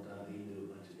said one time he knew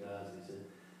a bunch of guys. He said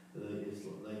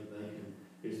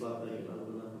it's like they can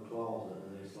open up a closet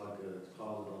and it's like a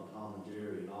closet on Tom and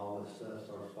Jerry and all this stuff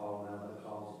starts falling out of the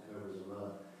closet, covers them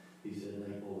up. He said and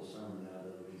they pull a sermon out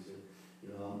of it. He said,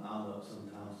 I'm up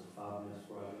sometimes to 5 minutes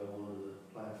before I go onto the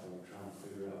platform trying to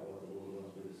figure out what the Lord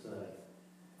wants me to say.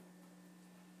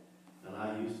 And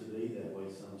I used to be that way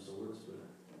some sorts, but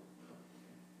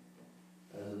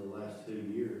as of the last 2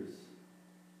 years,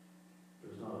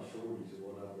 there's not a shortage of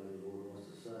what I believe the Lord wants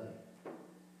to say.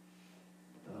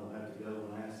 I don't have to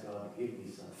go and ask God to give me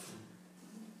something.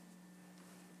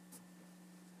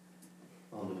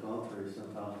 On the contrary,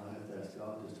 sometimes I have to ask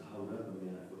God just to hold up a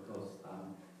minute because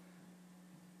I'm,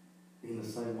 in the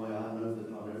same way I know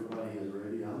that not everybody is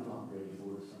ready, I'm not ready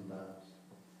for it sometimes.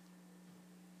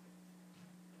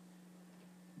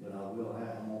 But I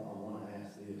want to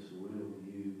ask this,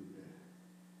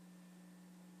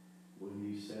 will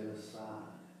you set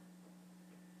aside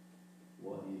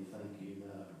what you think you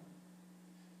know?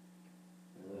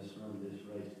 And let's run this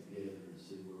race together and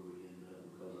see where we end up,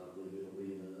 because I believe it'll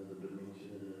be in another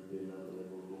dimension and it'll be another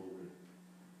level of glory.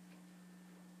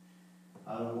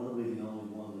 I don't want to be the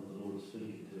only one that the Lord's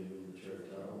speaking to in the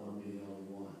church. I don't want to be the only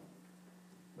one.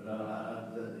 But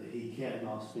He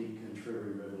cannot speak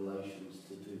contrary revelations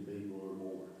to 2 people or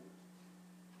more.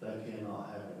 That cannot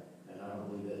happen. And I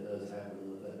don't believe that does happen.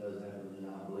 And if that does happen, then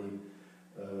I believe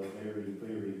very,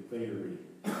 very, very,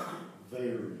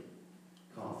 very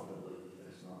confidently that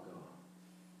that's not God.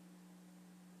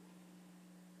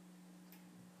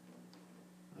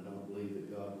 I don't believe that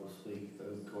God will speak.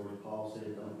 Of course, Paul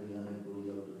said, don't be unequally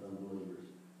yoked with unbelievers.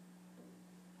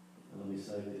 And let me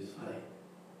say it this way.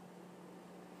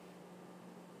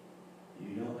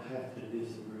 You don't have to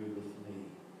disagree with me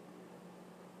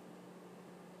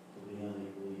to be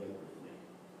unequally yoked with me.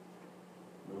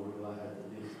 Nor do I have to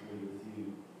disagree with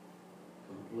you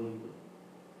completely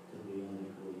to be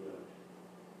unequally yoked.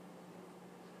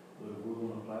 But if we're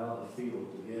going to plow the field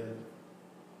together,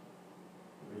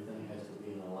 everything has to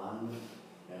be in alignment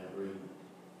and agreement.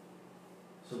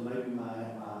 So maybe my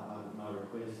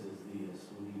request is this.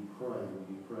 Will you pray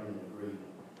in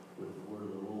agreement with the word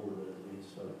of the Lord that has been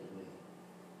spoken to me?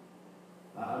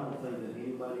 I don't think that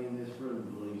anybody in this room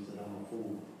believes that I'm a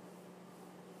fool.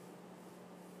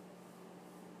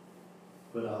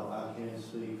 But I can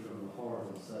speak from the heart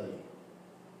and say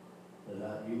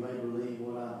that you may believe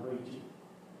what I'm preaching,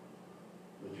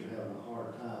 but you're having a hard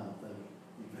time thinking.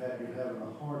 You're having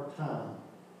a hard time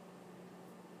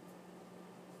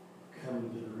coming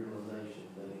to the realization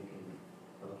that it can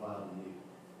apply to you.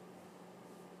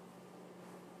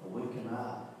 But when can I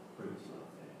preach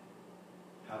like that?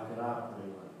 How could I pray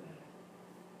like that?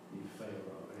 You failed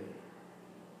already.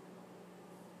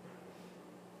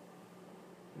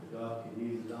 If God can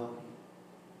use a donkey,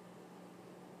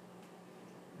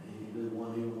 and He can do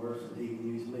one even worse than He can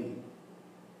use me,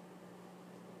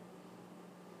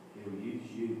 He'll use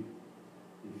you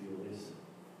if you'll listen.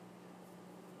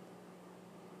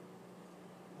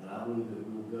 And I believe that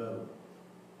we'll go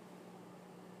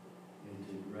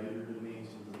into greater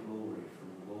dimensions of glory, from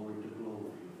glory to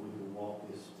glory, if we can walk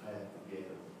this path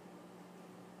together.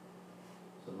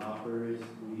 So my prayer is,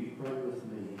 will you pray with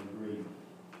me in agreement?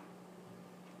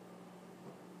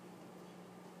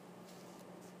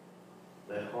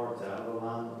 That hearts out of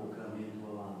alignment will come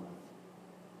into alignment.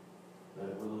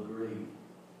 That we'll agree.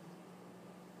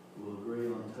 We'll agree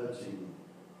on touching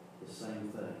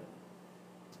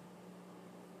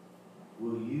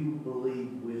will you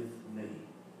believe with me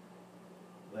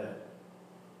that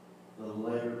the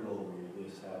latter glory of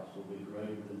this house will be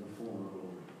greater than the former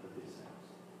glory of this house?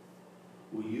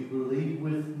 Will you believe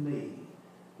with me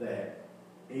that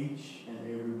each and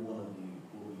every one of you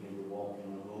will begin to walk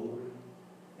in glory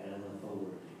and an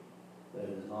authority that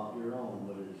is not your own,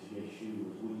 but it is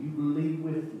Yeshua's? Will you believe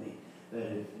with me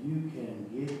that if you can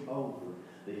get over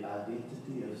the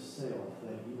identity of self,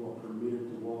 that you are permitted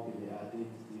to walk in the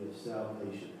identity of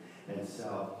salvation, and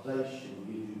salvation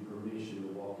gives you permission to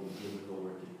walk in His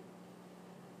authority?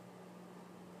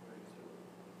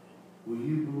 Will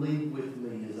you believe with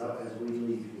me as we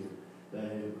leave here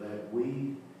that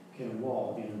we can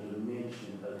walk in a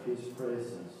dimension of His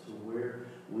presence to where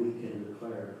we can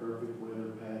declare perfect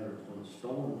weather patterns when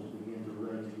storms begin to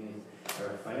rage against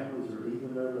our families or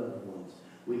even our loved ones?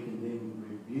 We can then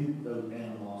rebuke those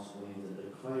animos winds and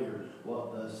declare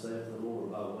what thus saith the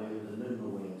Lord by way of the pneuma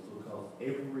winds, because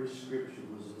every scripture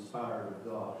was inspired of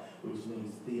God, which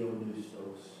means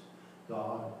theopneustos,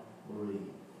 God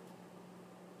breathed.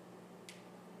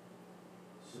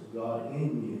 So God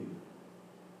in you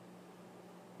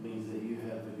means that you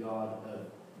have the God of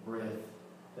breath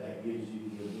that gives you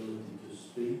the ability to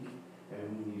speak, and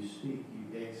when you speak, you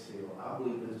exhale. I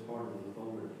believe that's part of the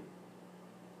authority.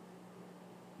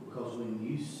 Because when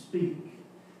you speak,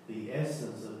 the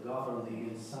essence of God on the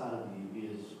inside of you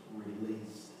is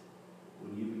released.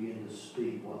 When you begin to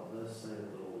speak what thus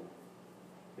saith the Lord.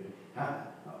 Okay.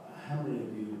 How many of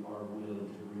you are willing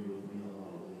to agree with me on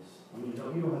all of this? I mean, you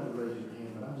don't have to raise your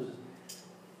hand, but I'm just...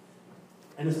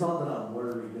 And it's not that I'm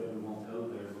worried that we won't go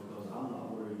there, because I'm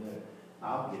not worried that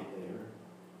I'll get there.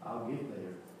 I'll get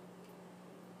there.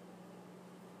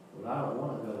 But I don't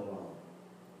want to go alone.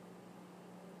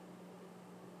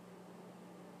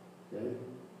 Okay?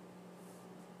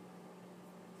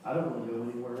 I don't want to go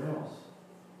anywhere else.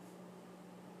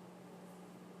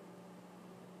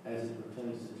 As it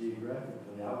pertains to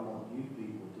geographically, I want you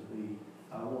people to be,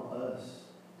 I want us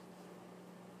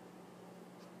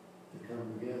to come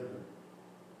together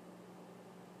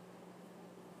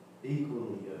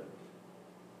equally yoked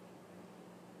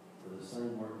for the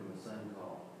same work and the same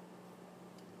call.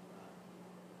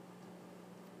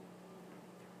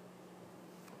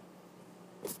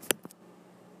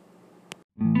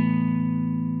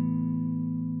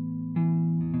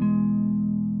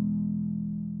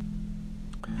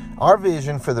 Our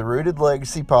vision for the Rooted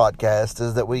Legacy podcast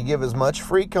is that we give as much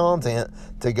free content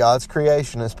to God's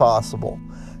creation as possible.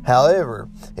 However,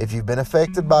 if you've been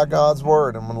affected by God's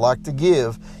Word and would like to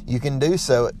give, you can do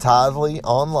so at Tithely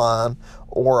online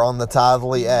or on the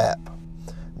Tithely app.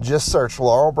 Just search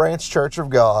Laurel Branch Church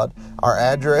of God. Our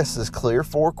address is Clear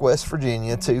Fork, West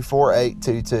Virginia,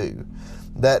 24822.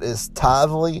 That is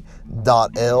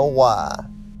tithely.ly,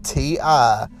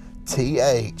 TITHE.ly.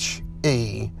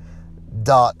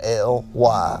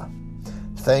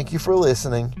 Thank you for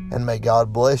listening, and may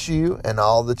God bless you and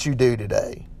all that you do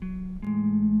today.